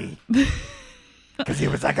somebody. Because he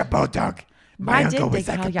was like a bulldog. Why did they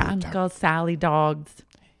call your uncle Sally Dogs?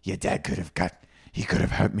 Your dad he could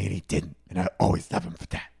have hurt me and he didn't. And I always love him for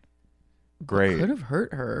that. Great. Could have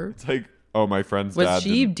hurt her. It's like, oh, my friend's dad. Was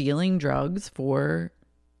she dealing drugs for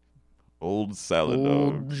old Sally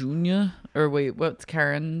Dog? Junior? Or wait, what's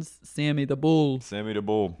Karen's? Sammy the Bull. Sammy the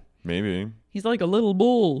Bull. Maybe. He's like a little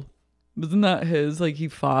bull. Wasn't that his? Like he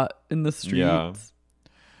fought in the streets. Yeah.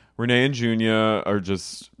 Renee and Junia are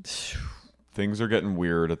just things are getting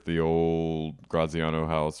weird at the old Graziano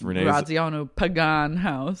house. Graziano Pagan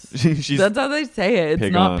house. She's That's how they say it. It's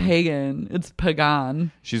pagan. not pagan. It's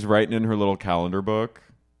Pagan. She's writing in her little calendar book,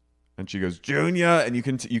 and she goes, "Junior," and you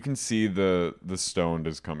can see the stoned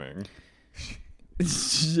is coming.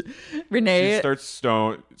 Renee she starts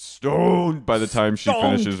stoned by the time she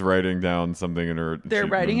finishes writing down something in her. They're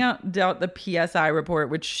writing out the PSI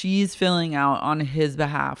report, which she's filling out on his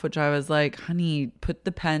behalf. Which I was like, "Honey, put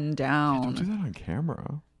the pen down. Yeah, don't do that on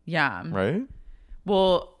camera." Yeah. Right.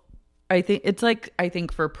 Well, I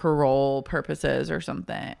think for parole purposes or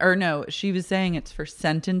something. Or no, she was saying it's for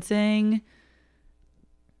sentencing.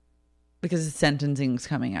 Because the sentencing's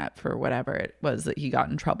coming up for whatever it was that he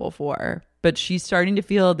got in trouble for. But she's starting to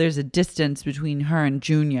feel there's a distance between her and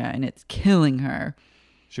Junior, and it's killing her.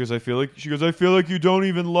 She goes, I feel like you don't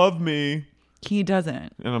even love me. He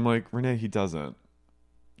doesn't. And I'm like, Renee, he doesn't.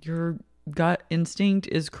 Your gut instinct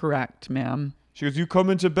is correct, ma'am. She goes, you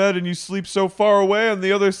come into bed and you sleep so far away on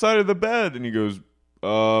the other side of the bed. And he goes,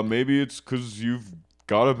 maybe it's because you've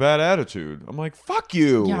got a bad attitude. I'm like, fuck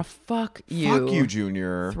you. Yeah, fuck you. Fuck you,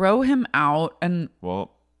 Junior. Throw him out. And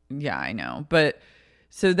well, yeah, I know. But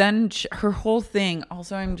so then her whole thing,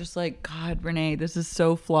 also I'm just like, God, Renee, this is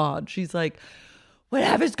so flawed. She's like,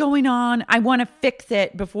 whatever's going on, I want to fix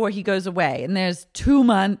it before he goes away. And there's 2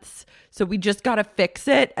 months. So we just got to fix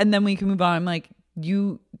it. And then we can move on. I'm like,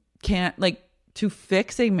 you can't, like, to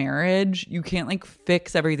fix a marriage, you can't like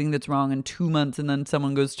fix everything that's wrong in 2 months and then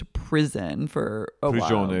someone goes to prison for a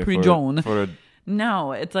while. Prigione.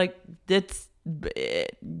 No, it's like,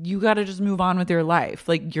 you got to just move on with your life.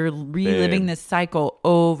 Like you're reliving this cycle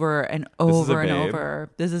over and over and over.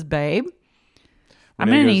 This is Babe. I'm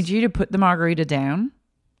going to need you to put the margarita down.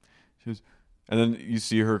 And then you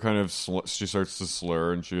see her kind of, she starts to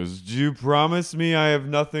slur and she goes, do you promise me I have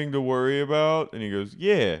nothing to worry about? And he goes,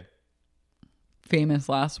 yeah. Famous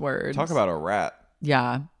last words. Talk about a rat.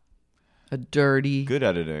 Yeah. A dirty. Good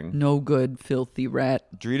editing. No good, filthy rat.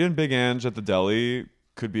 Drita and Big Ange at the deli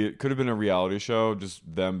could have been a reality show, just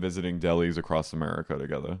them visiting delis across America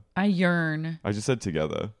together. I yearn. I just said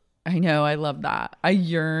together. I know, I love that. I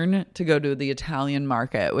yearn to go to the Italian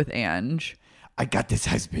market with Ange. I got this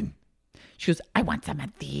husband. She goes, I want some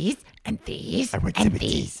of these and these. I want some of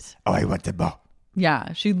these. Oh, I want them all.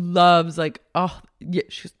 Yeah, she loves like, oh, yeah.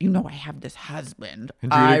 She goes, you know, I have this husband.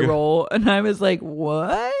 I roll, and I was like,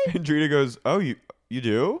 what? And Drita goes, oh, you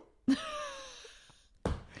do?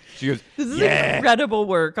 She goes, this is incredible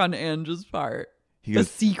work on Ange's part. He goes, a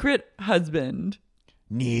secret husband.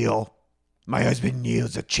 Neil. My husband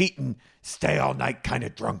Neil's a cheating, stay all night kind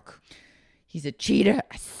of drunk. He's a cheater,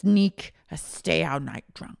 a sneak, a stay out all night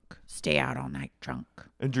drunk.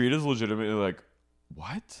 And Drita's legitimately like,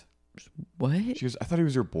 what? What? She goes, I thought he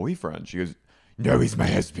was your boyfriend. She goes, no, he's my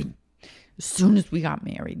husband. As soon as we got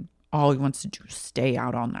married, all he wants to do is stay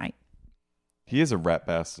out all night. He is a rat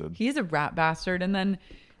bastard. He is a rat bastard. And then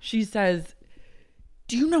she says,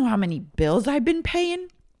 do you know how many bills I've been paying?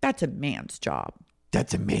 That's a man's job.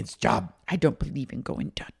 That's a man's job. I don't believe in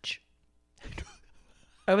going Dutch.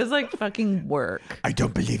 I was like, fucking work. I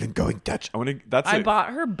don't believe in going Dutch. I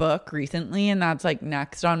bought her book recently, and that's like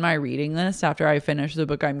next on my reading list after I finish the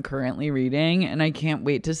book I'm currently reading. And I can't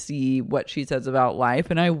wait to see what she says about life.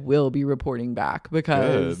 And I will be reporting back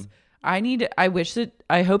because Good.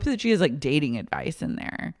 I hope that she has like dating advice in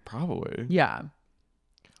there. Probably. Yeah.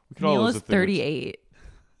 Neil is 38.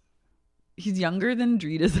 He's younger than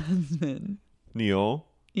Drita's husband. Neil.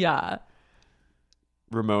 Yeah.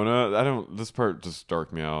 Ramona, this part just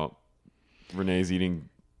darked me out. Renee's eating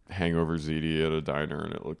hangover ziti at a diner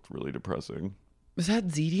and it looked really depressing. Was that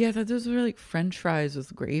ziti? I thought those were like French fries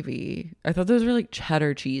with gravy. I thought those were like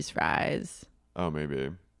cheddar cheese fries. Oh, maybe.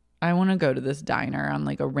 I want to go to this diner on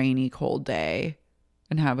like a rainy, cold day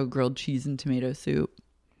and have a grilled cheese and tomato soup.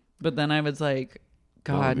 But then I was like,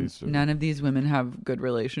 God, none of these women have good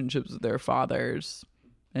relationships with their fathers.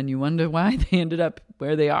 And you wonder why they ended up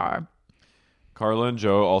where they are. Carla and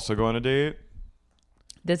Joe also go on a date.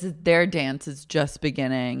 Their dance is just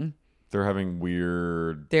beginning. They're having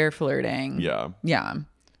They're flirting. Yeah. Yeah.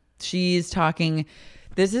 She's talking.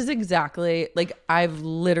 This is exactly like I've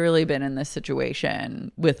literally been in this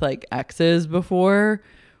situation with like exes before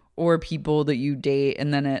or people that you date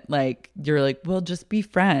and then it like you're like, well, just be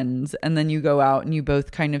friends. And then you go out and you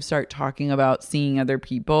both kind of start talking about seeing other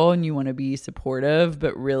people and you want to be supportive,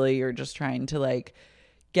 but really you're just trying to like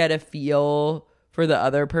get a feel for the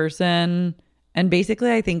other person. And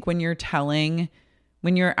basically, I think when you're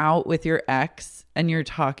out with your ex and you're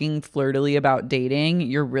talking flirtily about dating,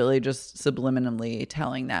 you're really just subliminally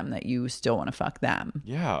telling them that you still want to fuck them.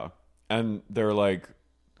 Yeah. And they're like,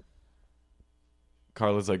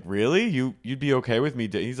 Carla's like, really? You'd be okay with me?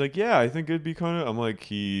 He's like, yeah, I think it'd be kind of. I'm like,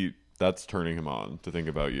 that's turning him on to think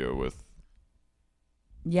about you with.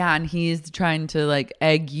 Yeah, and he's trying to like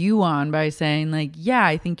egg you on by saying like, yeah,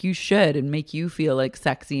 I think you should, and make you feel like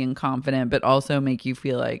sexy and confident, but also make you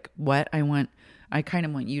feel like, what? I kind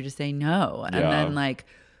of want you to say no. And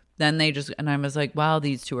then they just, and I was like, well,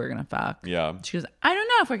 these two are going to fuck. Yeah. She goes, I don't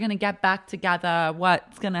know if we're going to get back together.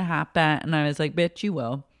 What's going to happen? And I was like, bitch, you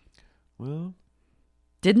will. Well.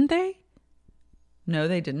 Didn't they? No,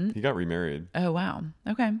 they didn't. He got remarried. Oh, wow.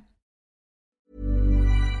 Okay.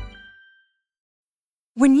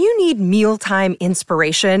 When you need mealtime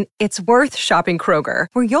inspiration, it's worth shopping Kroger,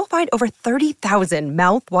 where you'll find over 30,000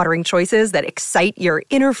 mouthwatering choices that excite your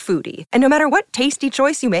inner foodie. And no matter what tasty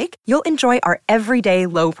choice you make, you'll enjoy our everyday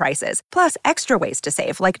low prices, plus extra ways to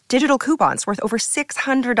save, like digital coupons worth over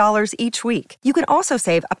 $600 each week. You can also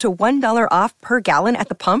save up to $1 off per gallon at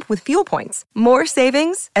the pump with fuel points. More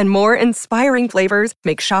savings and more inspiring flavors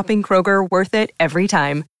make shopping Kroger worth it every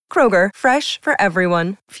time. Kroger, fresh for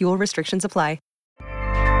everyone. Fuel restrictions apply.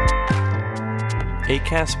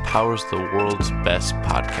 Acast powers the world's best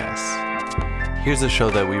podcasts. Here's a show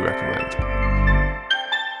that we recommend.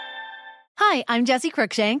 Hi, I'm Jessie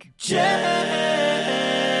Cruikshank. Jessie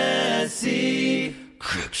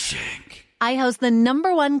Cruikshank. I host the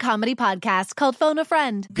 #1 comedy podcast called Phone a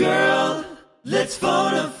Friend. Girl, let's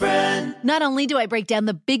phone a friend. Not only do I break down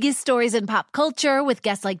the biggest stories in pop culture with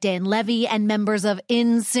guests like Dan Levy and members of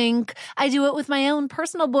NSYNC, I do it with my own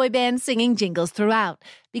personal boy band singing jingles throughout.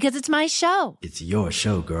 Because it's my show. It's your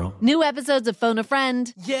show, girl. New episodes of Phone a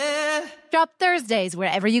Friend. Yeah. Drop Thursdays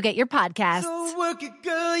wherever you get your podcasts. So work it,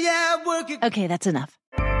 girl, yeah, work it. Okay, that's enough.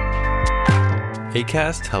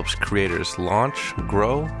 Acast helps creators launch,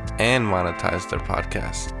 grow, and monetize their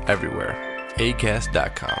podcasts everywhere.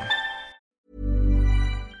 Acast.com.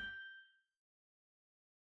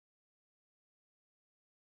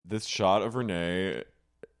 This shot of Renee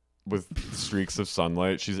with streaks of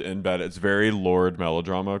sunlight, she's in bed. It's very Lord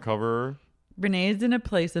melodrama cover. Renee's in a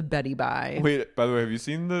place of Betty Bye. Wait, by the way, have you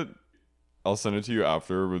seen I'll send it to you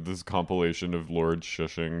after, with this compilation of Lord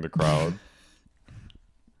shushing the crowd.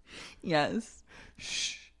 Yes.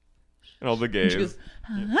 Shh. And all the gays. She goes,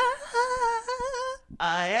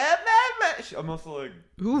 I am mad. I'm also like,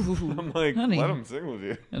 ooh, I'm like, honey, let him sing with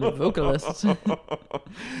you. And a vocalist.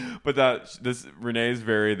 But this Renee's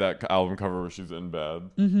very that album cover where she's in bed.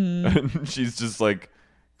 Mm-hmm. And she's just like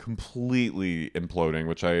completely imploding,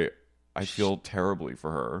 which I feel terribly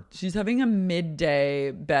for her. She's having a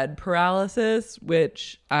midday bed paralysis,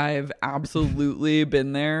 which I've absolutely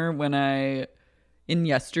been there in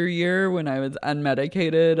yesteryear when I was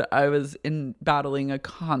unmedicated. I was battling a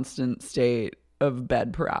constant state of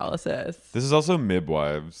bed paralysis. This is also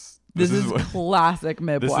midwives. This is classic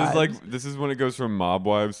midwives. This is when it goes from mob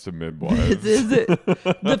wives to midwives. This is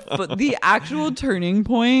the actual turning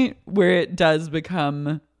point where it does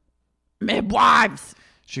become midwives.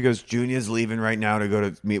 She goes, Junior's leaving right now to go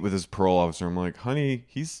to meet with his parole officer. I'm like, honey,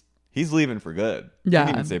 he's leaving for good. Yeah. He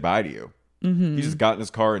didn't even say bye to you. Mm-hmm. He just got in his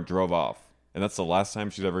car and drove off. And that's the last time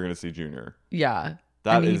she's ever going to see Junior. Yeah.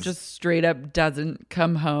 He just straight up doesn't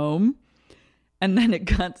come home. And then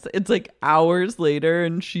it's like hours later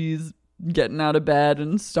and she's getting out of bed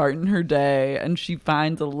and starting her day. And she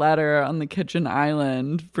finds a letter on the kitchen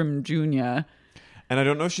island from Junior. And I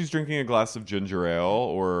don't know if she's drinking a glass of ginger ale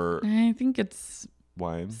or... I think it's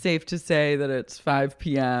wine. Safe to say that it's 5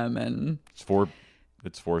 p.m. and... It's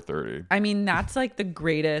 4:30. I mean, that's like the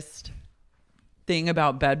greatest thing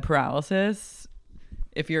about bed paralysis.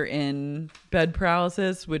 If you're in bed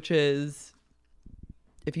paralysis, which is...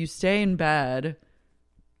 if you stay in bed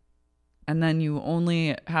and then you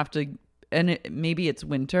only have to, and maybe it's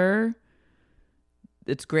winter,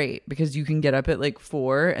 it's great because you can get up at like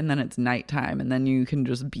 4 and then it's nighttime and then you can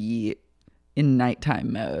just be in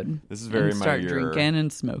nighttime mode. This is very start drinking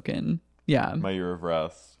and smoking. Yeah. My year of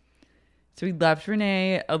rest. So we left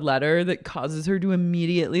Renee a letter that causes her to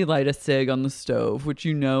immediately light a cig on the stove, which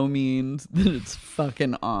means that it's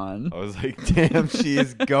fucking on. I was like, damn,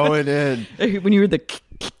 she's going in. When you were the...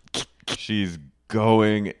 She's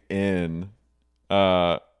going in.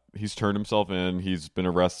 He's turned himself in. He's been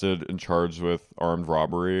arrested and charged with armed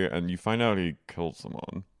robbery. And you find out he killed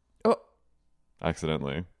someone. Oh.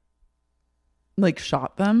 Accidentally. Like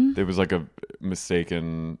shot them? It was like a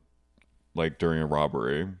mistaken... like during a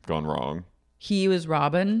robbery gone wrong. He was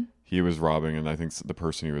robbing, and I think the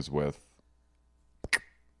person he was with.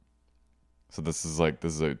 So this is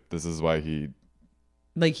why he,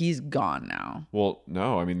 like, he's gone now. Well,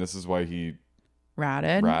 no, I mean, this is why he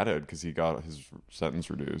ratted because he got his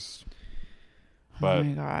sentence reduced. But oh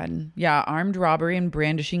my God. Yeah, armed robbery and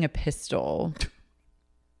brandishing a pistol.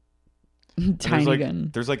 Tiny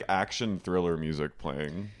gun. There's like action thriller music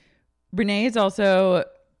playing. Renee is also...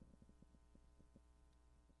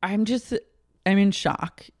 I'm in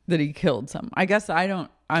shock that he killed someone. I guess I don't...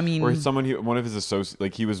 I mean... Or one of his associates...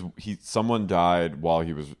 Like someone died while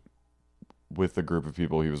he was with the group of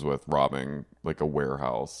people he was with robbing like a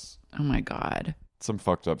warehouse. Oh my God. Some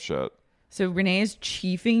fucked up shit. So Renee is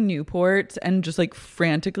chiefing Newport and just like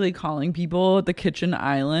frantically calling people at the kitchen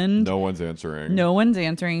island. No one's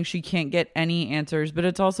answering. She can't get any answers. But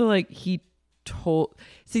it's also like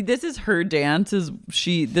see, this is her dance.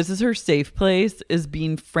 This is her safe place, is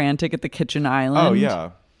being frantic at the kitchen island. Oh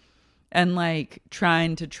yeah. And like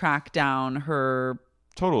trying to track down her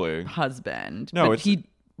husband. No, but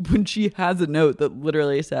when she has a note that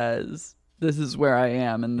literally says, "This is where I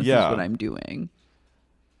am and this is what I'm doing."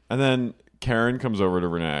 And then Karen comes over to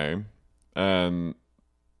Renee, and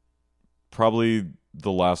probably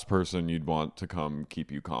the last person you'd want to come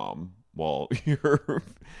keep you calm while you're...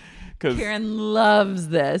 Karen loves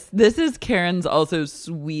this. This is Karen's also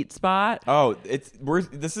sweet spot. Oh,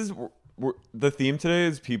 the theme today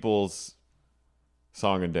is people's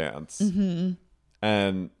song and dance. Mm-hmm.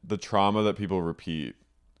 And the trauma that people repeat.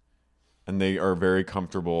 And they are very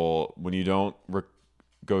comfortable when you don't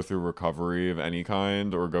go through recovery of any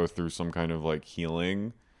kind or go through some kind of like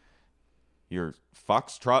healing. You're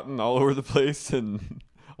foxtrotting all over the place in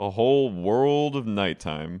a whole world of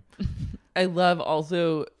nighttime. I love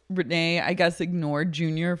also Renee, I guess, ignored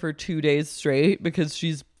Junior for 2 days straight because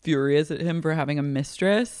she's furious at him for having a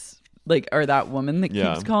mistress. Like, or that woman that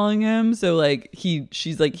keeps calling him. So like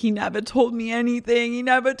she's like, he never told me anything. He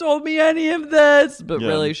never told me any of this. But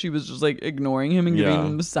really she was just like ignoring him and giving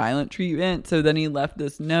him the silent treatment. So then he left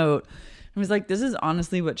this note and was like, this is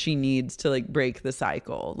honestly what she needs to like break the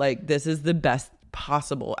cycle. Like, this is the best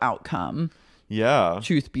possible outcome. Yeah.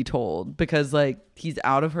 Truth be told. Because like he's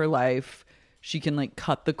out of her life. She can like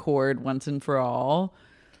cut the cord once and for all.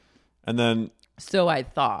 And then so I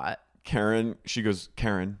thought. She goes,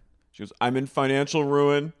 I'm in financial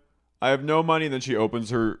ruin. I have no money. And then she opens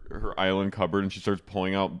her island cupboard and she starts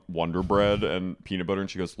pulling out Wonder Bread and peanut butter. And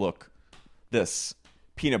she goes, look, this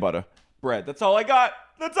peanut butter bread. That's all I got.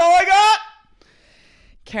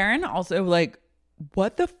 Karen also like,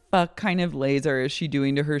 what the fuck kind of laser is she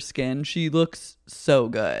doing to her skin? She looks so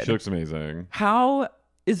good. She looks amazing. How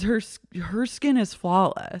is her skin is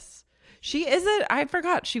flawless. I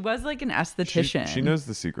forgot. She was like an esthetician. She knows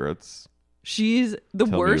the secrets. She's the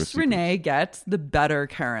worse Renee gets, the better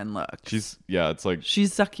Karen looks. It's like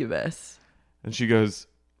she's succubus. And she goes,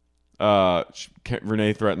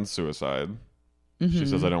 Renee threatens suicide. Mm-hmm. She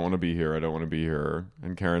says, I don't want to be here.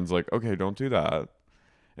 And Karen's like, okay, don't do that.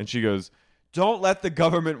 And she goes, don't let the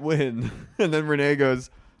government win. And then Renee goes,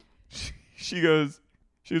 she goes,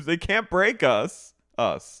 they can't break us.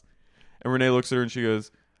 And Renee looks at her and she goes,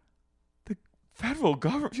 federal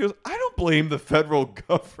government. She goes, I don't blame the federal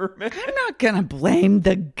government. I'm not going to blame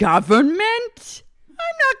the government.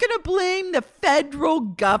 I'm not going to blame the federal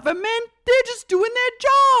government. They're just doing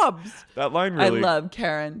their jobs. That line really... I love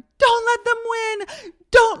Karen. Don't let them win.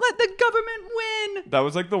 Don't let the government win. That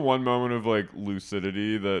was like the one moment of like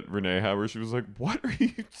lucidity that Renee had where she was like, what are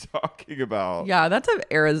you talking about? Yeah, that's an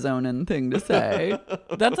Arizonan thing to say.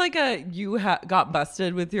 That's like you got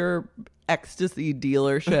busted with your ecstasy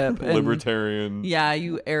dealership. Libertarian. Yeah,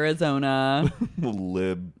 you Arizona.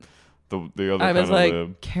 Lib. The other I was like,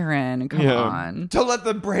 lib. Karen, come on. Don't let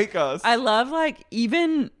them break us. I love like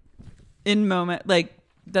even in moment, like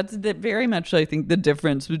that's very much I think the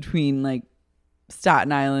difference between like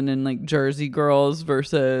Staten Island and like Jersey girls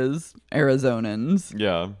versus Arizonans.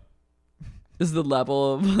 Yeah. Is the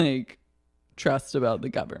level of like trust about the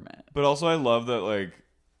government. But also I love that like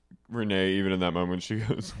Renee, even in that moment, she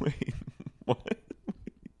goes, wait, what?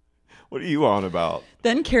 What are you on about?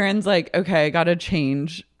 Then Karen's like, okay, I gotta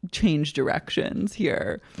change directions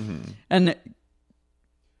here. Mm-hmm. And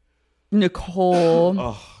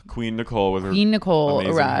Nicole Queen Nicole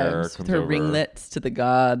arrives with her ringlets to the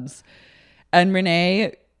gods. And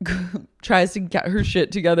Renee tries to get her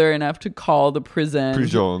shit together enough to call the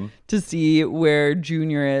prison to see where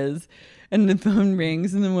Junior is. And the phone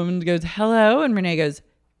rings and the woman goes, hello. And Renee goes,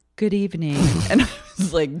 good evening. And I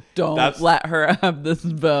was like, don't let her have this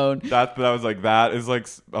phone. That was like, that is like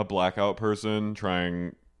a blackout person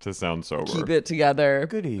trying to sound sober. Keep it together.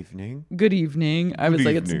 Good evening. Good evening. I was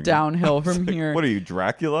like, it's downhill from here. What are you,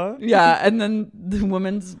 Dracula? Yeah. And then the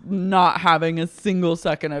woman's not having a single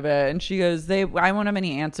second of it. And she goes, I won't have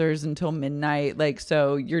any answers until midnight. Like,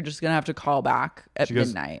 so you're just going to have to call back at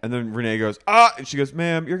midnight. And then Renee goes, and she goes,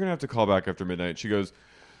 ma'am, you're going to have to call back after midnight. She goes,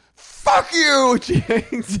 fuck you. She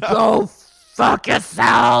hangs up. Go fuck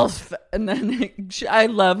yourself. And then I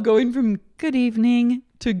love going from good evening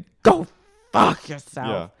to go fuck yourself.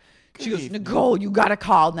 Yeah. She goes, Nicole, you got to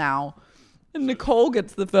call now. And Nicole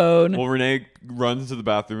gets the phone. Well, Renee runs to the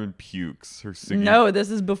bathroom and pukes. Her singing. No,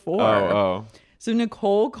 this is before. Oh. So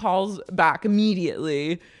Nicole calls back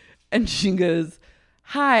immediately. And she goes,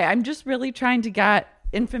 hi, I'm just really trying to get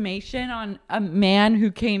information on a man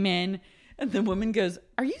who came in. And the woman goes,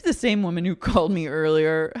 are you the same woman who called me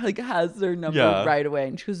earlier? Like, has their number right away.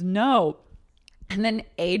 And she goes, no. And then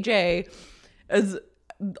AJ, as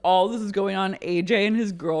all this is going on, AJ and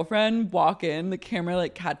his girlfriend walk in. The camera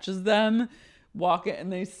like catches them, walk in,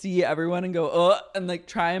 and they see everyone and go, and like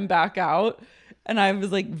try and back out. And I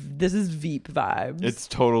was like, this is Veep vibes. It's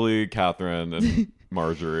totally Catherine and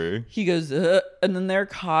Marjorie. He goes, and then they're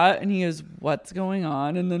caught, and he goes, what's going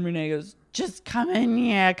on? And then Renee goes, just come in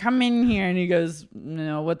here. And he goes,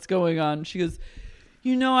 no, what's going on? She goes,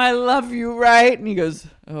 you know I love you, right? And he goes,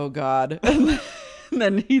 oh God. And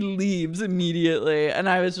then he leaves immediately. And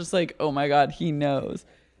I was just like, oh my God, he knows.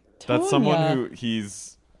 That's someone who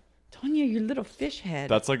he's... Tonya, your little fish head.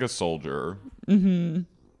 That's like a soldier. Mm-hmm.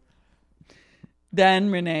 Then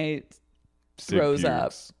Renee throws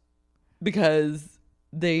up because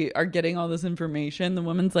they are getting all this information. The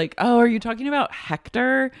woman's like, oh, are you talking about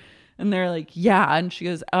Hector? And they're like, yeah. And she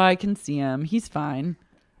goes, oh, I can see him. He's fine.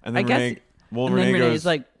 And then Renee goes,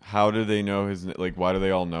 like, how do they know his, like, why do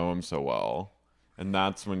they all know him so well? And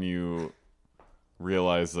that's when you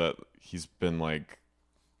realize that he's been like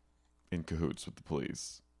in cahoots with the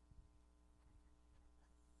police.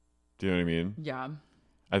 Do you know what I mean? Yeah.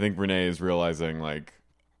 I think Renee is realizing like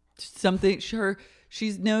something.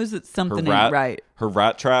 She knows that something ain't right. Her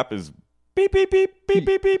rat trap is beep beep beep beep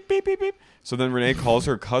beep beep beep beep beep. So then Renee calls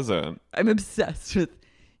her cousin. I'm obsessed with,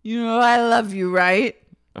 you know, I love you, right?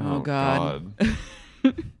 Oh God.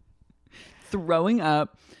 Throwing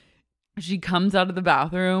up. She comes out of the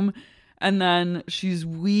bathroom and then she's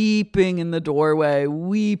weeping in the doorway,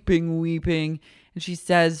 weeping. And she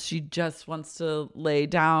says she just wants to lay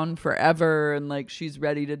down forever and like she's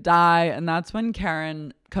ready to die. And that's when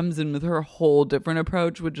Karen comes in with her whole different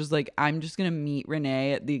approach, which is like, I'm just going to meet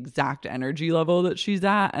Renee at the exact energy level that she's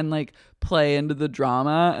at and like play into the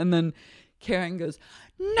drama. And then Karen goes,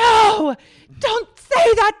 no, don't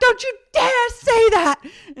say that. Don't you dare say that.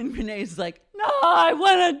 And Renee's like, no, I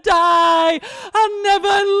want to die. I'll never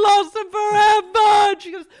lost him forever. And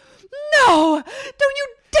she goes, no, don't you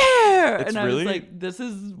dare. It's and I was like, this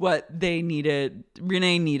is what they needed.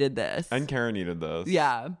 Renee needed this. And Karen needed this.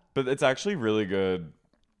 Yeah. But it's actually really good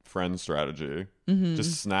friend strategy. Mm-hmm.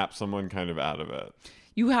 Just snap someone kind of out of it.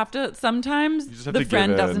 You have to, sometimes the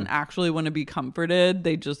friend doesn't actually want to be comforted.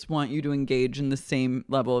 They just want you to engage in the same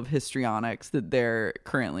level of histrionics that they're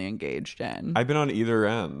currently engaged in. I've been on either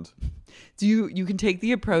end. So you can take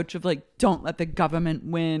the approach of like, don't let the government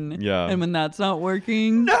win. Yeah. And when that's not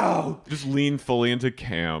working, no, just lean fully into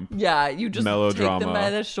camp. Yeah, you just melodrama. Take them by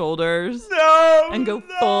the shoulders. No, and go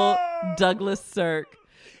full Douglas Sirk.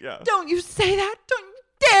 Yeah. Don't you say that. Don't you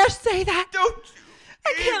dare say that. Don't.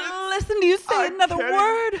 I can't listen to you say another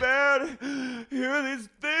word. Bad. Hear these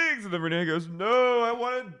things. And then Renee goes, no, I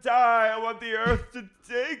want to die. I want the earth to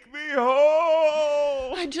take me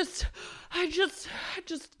home. I just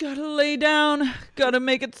gotta lay down. Gotta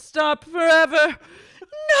make it stop forever. No,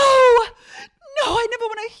 I never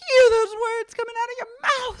want to hear those words coming out of your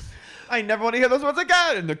mouth. I never want to hear those words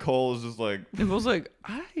again. And Nicole is just like, Nicole's like,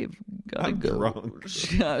 I've gotta I'm go. Drunk.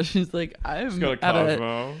 Yeah, she's like, I'm got a at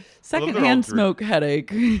Cosmo. a secondhand smoke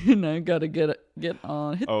headache, and I gotta get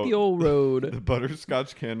on, hit the old road. The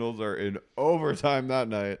butterscotch candles are in overtime that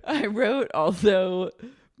night. I wrote also,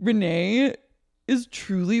 Renee is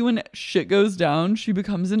truly, when shit goes down, she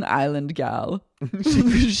becomes an island gal.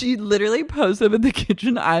 She literally posts up at the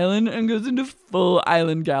kitchen island and goes into full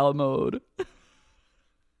island gal mode.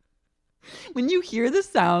 When you hear the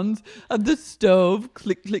sounds of the stove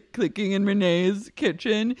click, click, clicking in Renee's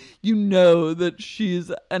kitchen, you know that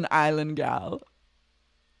she's an island gal.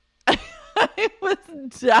 I was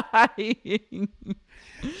dying.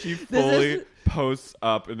 She fully posts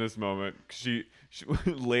up in this moment. She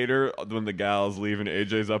later, when the gals leave and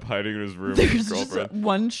AJ's up hiding in his room with his girlfriend. Just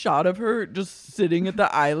one shot of her just sitting at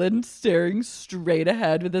the island, staring straight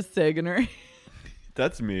ahead with a cig in her hand.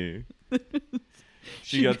 That's me.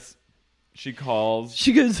 She calls.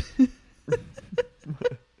 She goes,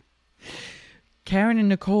 Karen and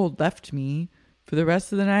Nicole left me for the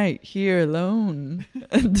rest of the night here alone.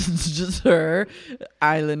 And it's just her,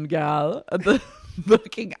 island gal, at the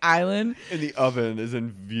fucking island. And the oven is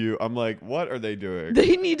in view. I'm like, what are they doing?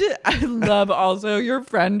 They need to. I love also your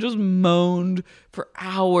friend just moaned for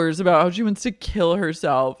hours about how she wants to kill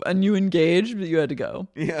herself, and you engaged, but you had to go.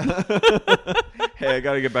 Yeah. Hey, I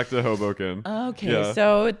got to get back to Hoboken. Okay, yeah.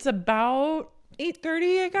 So it's about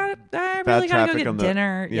 8:30. I really gotta go get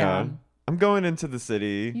dinner. Yeah. I'm going into the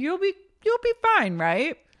city. You'll be fine,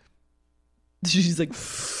 right? She's like,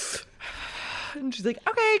 and she's like,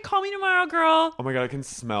 okay, call me tomorrow, girl. Oh my God, I can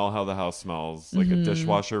smell how the house smells. Like a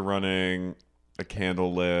dishwasher running, a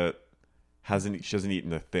candle lit. She hasn't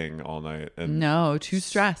eaten a thing all night. And no, too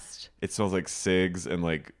stressed. It smells like cigs and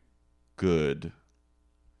like good.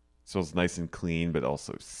 It smells nice and clean, but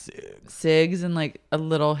also cigs. Cigs and like a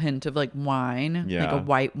little hint of like wine. Yeah. Like a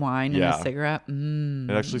white wine and a cigarette.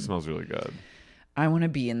 It actually smells really good. I want to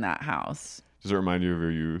be in that house. Does it remind you of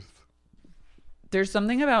your youth? There's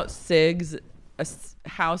something about cigs, a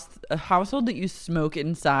household that you smoke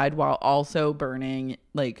inside while also burning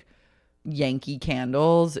like Yankee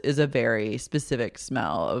candles is a very specific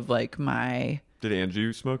smell of like my. Did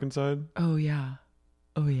Angie smoke inside? Oh yeah.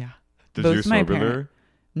 Did you smoke with her?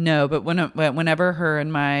 No, but whenever her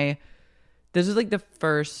and this was like the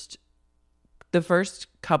first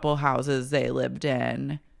couple houses they lived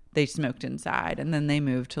in. They smoked inside, and then they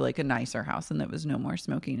moved to like a nicer house, and there was no more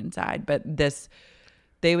smoking inside. But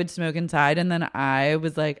they would smoke inside, and then I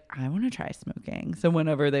was like, I want to try smoking. So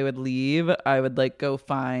whenever they would leave, I would like go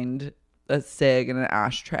find a cig and an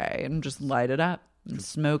ashtray and just light it up and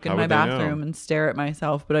smoke in my bathroom and stare at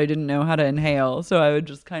myself. But I didn't know how to inhale, so I would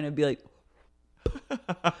just kind of be like,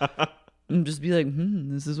 and just be like,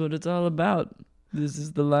 this is what it's all about. This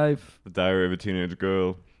is the life. The Diary of a Teenage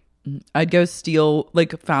Girl. I'd go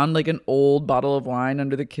found like an old bottle of wine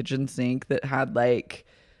under the kitchen sink that had like,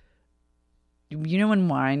 you know when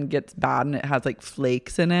wine gets bad and it has like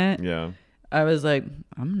flakes in it? Yeah. I was like,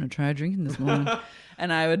 I'm going to try drinking this wine.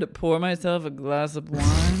 And I would pour myself a glass of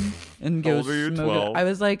wine and go smoke it. I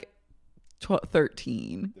was like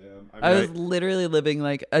 13. Damn. I was literally living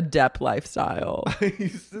like a Depp lifestyle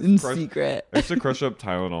in secret. I used to crush up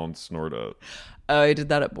Tylenol and snort it. Oh, I did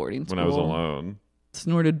that at boarding school. When I was alone.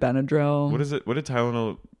 Snorted Benadryl. What is it? What did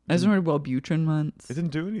Tylenol? I snorted Wellbutrin once. It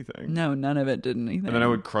didn't do anything. No, none of it did anything. And then I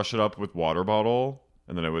would crush it up with water bottle,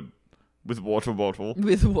 and then I would with water bottle. And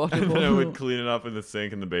then I would clean it up in the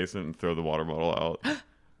sink in the basement and throw the water bottle out.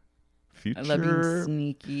 I love being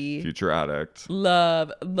sneaky. Future addict.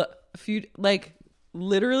 Love like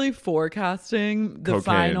literally forecasting the Cocaine.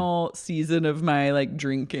 final season of my like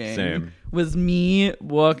drinking. Same. Was me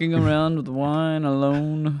walking around with wine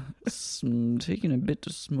alone, taking a bit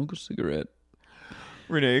to smoke a cigarette.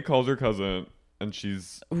 Renee calls her cousin, and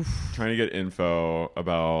she's trying to get info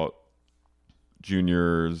about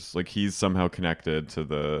Junior's, like he's somehow connected to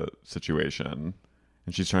the situation,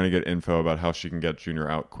 and she's trying to get info about how she can get Junior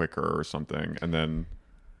out quicker or something. And then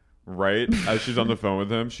right as she's on the phone with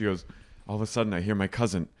him, she goes, all of a sudden I hear my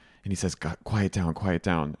cousin, and he says, quiet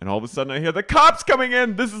down. And all of a sudden I hear the cops coming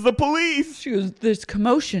in. This is the police. She goes, there's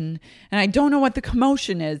commotion, and I don't know what the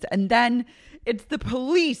commotion is. And then it's the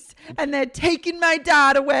police, and they're taking my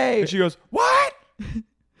dad away. And she goes, what?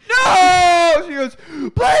 No! She goes,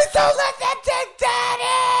 please don't let them take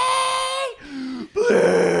Daddy!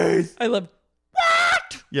 Please! I love,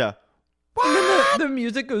 what? Yeah. What? And then the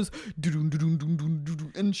music goes,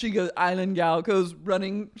 and she goes, Island Gal goes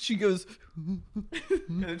running. She goes,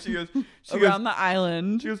 and she goes around the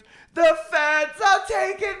island. She goes, the feds are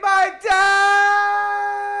taking my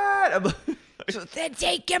dad! I'm like, so they're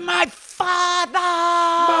taking my father!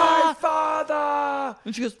 My father!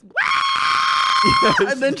 And she goes, yes.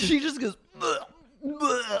 And then she just goes,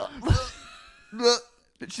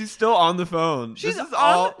 she's still on the phone.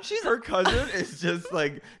 Her cousin is just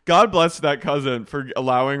like, God bless that cousin for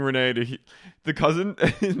allowing Renee to. The cousin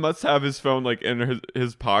must have his phone like in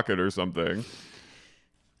his pocket or something.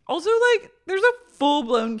 Also, like, there's a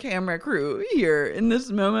full-blown camera crew here in this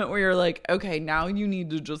moment where you're like, okay, now you need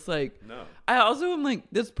to just like. No. I also am like,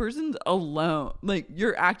 this person's alone. Like,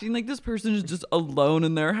 you're acting like this person is just alone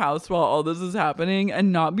in their house while all this is happening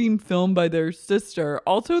and not being filmed by their sister.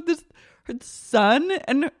 Also, her son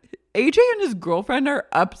and AJ and his girlfriend are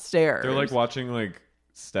upstairs. They're like watching like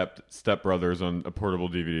Step Brothers on a portable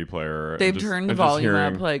DVD player. They've turned the volume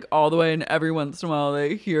up like all the way, and every once in a while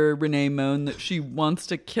they hear Renee moan that she wants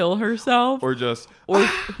to kill herself, or just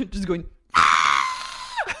going,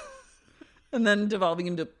 and then devolving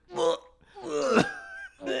into.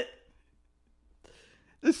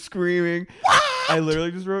 screaming. I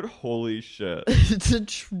literally just wrote, holy shit. It's a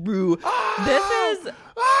true. This is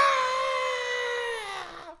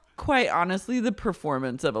quite honestly the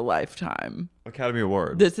performance of a lifetime. Academy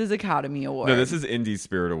Award. This is Academy Award. No, this is Indie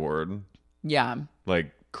Spirit Award. Yeah.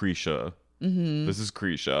 Like Krisha. Mm-hmm. This is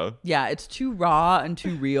Krisha. Yeah, it's too raw and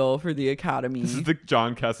too real for the Academy. This is the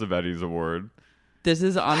John Cassavetes Award. This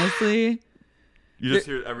is honestly... You just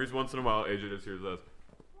hear every once in a while, AJ just hears this.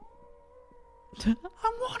 I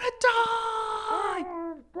want to die.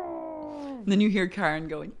 And then you hear Karen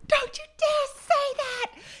going, don't you dare say that.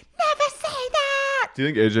 Never say that. Do you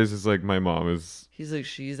think AJ's just like, my mom is... He's like,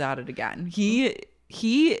 she's at it again. He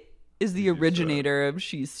is the originator of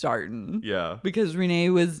She's Startin'. Yeah. Because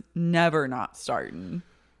Renee was never not startin'.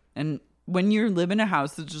 And when you live in a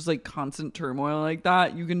house that's just like constant turmoil like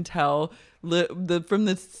that, you can tell from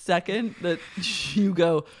the second that you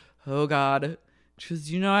go, oh God,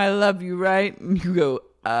 because I love you, right? And you go,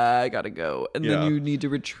 I gotta go. And then you need to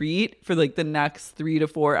retreat for like the next 3 to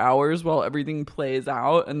 4 hours while everything plays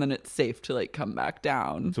out. And then it's safe to like come back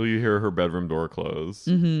down. Until you hear her bedroom door close.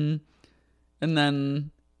 Mm-hmm.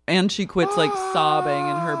 And she quits like sobbing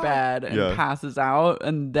in her bed and passes out.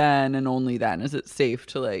 And then and only then is it safe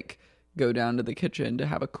to like go down to the kitchen to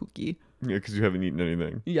have a cookie. Yeah, because you haven't eaten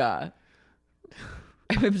anything. Yeah.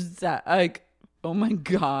 I'm sad. Like, oh my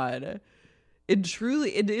God. It is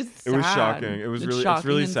sad. It was shocking. It's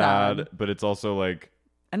really sad, but it's also like...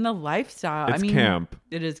 And the lifestyle. It's camp.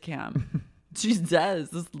 It is camp. She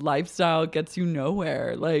says this lifestyle gets you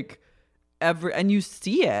nowhere. Like, and you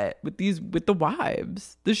see it with the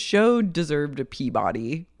wives. The show deserved a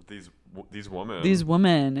Peabody. These women. These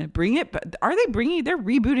women. Bring it. Are they bringing? They're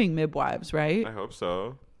rebooting Midwives, right? I hope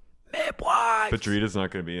so. Midwives. But Drita's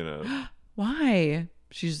not going to be in it. Why?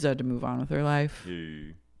 She just had to move on with her life.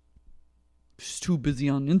 Yeah. She's too busy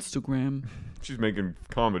on Instagram. She's making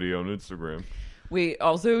comedy on Instagram. Wait,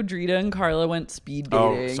 also Drita and Carla went speed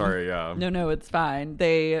dating. Oh, sorry, yeah. No, it's fine.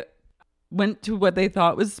 They went to what they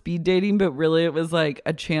thought was speed dating, but really it was like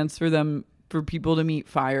a chance for people to meet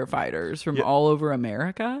firefighters from all over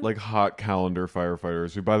America. Like hot calendar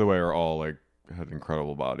firefighters, who by the way are all like had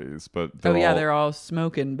incredible bodies, but they're all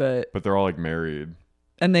smoking, but they're all like married.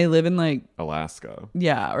 And they live in like Alaska.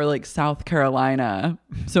 Yeah, or like South Carolina.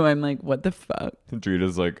 So I'm like, what the fuck? And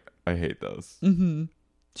Drita's like, I hate this. Mm-hmm.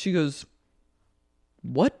 She goes,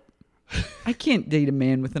 what? I can't date a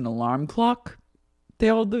man with an alarm clock. They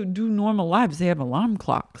all do normal lives. They have alarm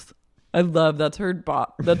clocks. I love that's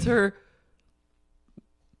her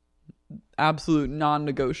absolute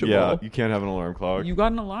non-negotiable. Yeah, you can't have an alarm clock. You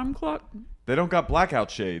got an alarm clock? They don't got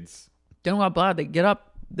blackout shades. They don't got black. They get up.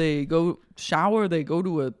 They go shower. They go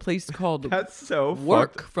to a place called That's so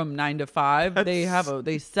work fucked. From 9 to 5.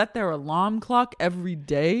 They set their alarm clock every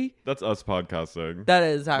day. That's us podcasting. That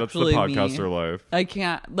is actually That's the podcaster life. I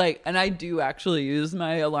can't and I do actually use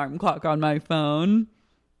my alarm clock on my phone,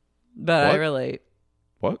 but What? I relate.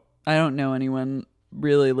 What? I don't know anyone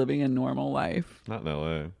really living a normal life. Not in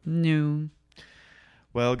LA. No.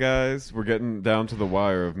 Well, guys, we're getting down to the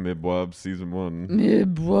wire of Midwabs season 1.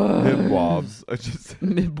 Midwabs.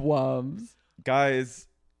 Midwabs. Guys,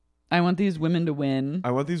 I want these women to win.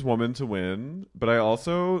 I want these women to win, but I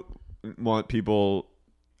also want people.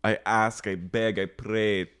 I ask, I beg, I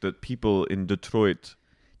pray that people in Detroit,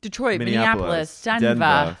 Minneapolis,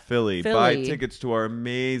 Denver, Philly, buy tickets to our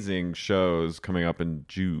amazing shows coming up in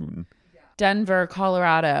June. Denver,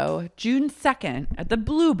 Colorado, June 2nd at the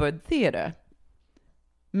Bluebird Theater.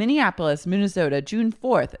 Minneapolis, Minnesota, June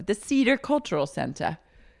 4th at the Cedar Cultural Center.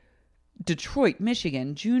 Detroit,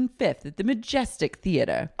 Michigan, June 5th at the Majestic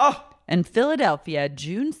Theater. Oh! And Philadelphia,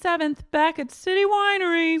 June 7th back at City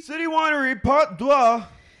Winery. City Winery, part 2.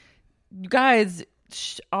 You guys,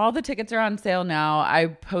 all the tickets are on sale now. I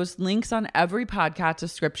post links on every podcast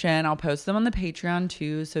description. I'll post them on the Patreon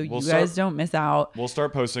too, so you guys don't miss out. We'll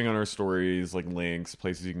start posting on our stories, like links,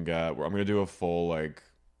 places you can get. I'm going to do a full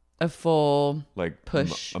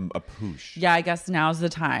push. A push. Yeah, I guess now's the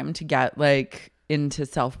time to get into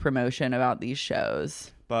self-promotion about these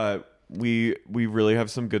shows. But we really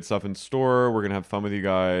have some good stuff in store. We're going to have fun with you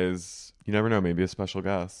guys. You never know, maybe a special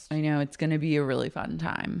guest. I know, it's going to be a really fun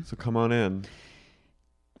time. So come on in.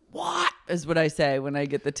 What is what I say when I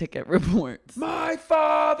get the ticket reports? My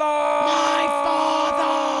father! My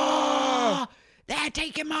father! They're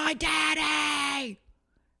taking my daddy!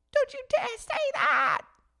 Don't you dare say that!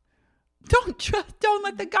 Don't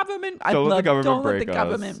let the government. Don't let the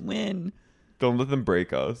government win. Don't let them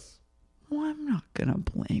break us. Well, I'm not gonna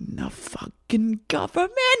blame the fucking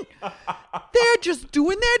government. They're just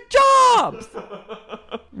doing their jobs.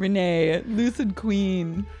 Renee, lucid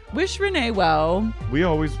queen. Wish Renee well.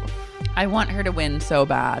 I want her to win so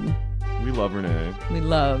bad. We love Renee. We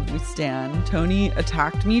stand. Tony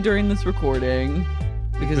attacked me during this recording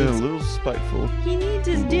because he's been a little spiteful. He needs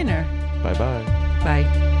his dinner. Bye-bye. Bye.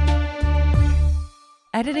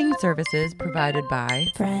 Editing services provided by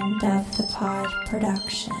Friend of the Pod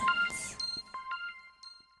Production.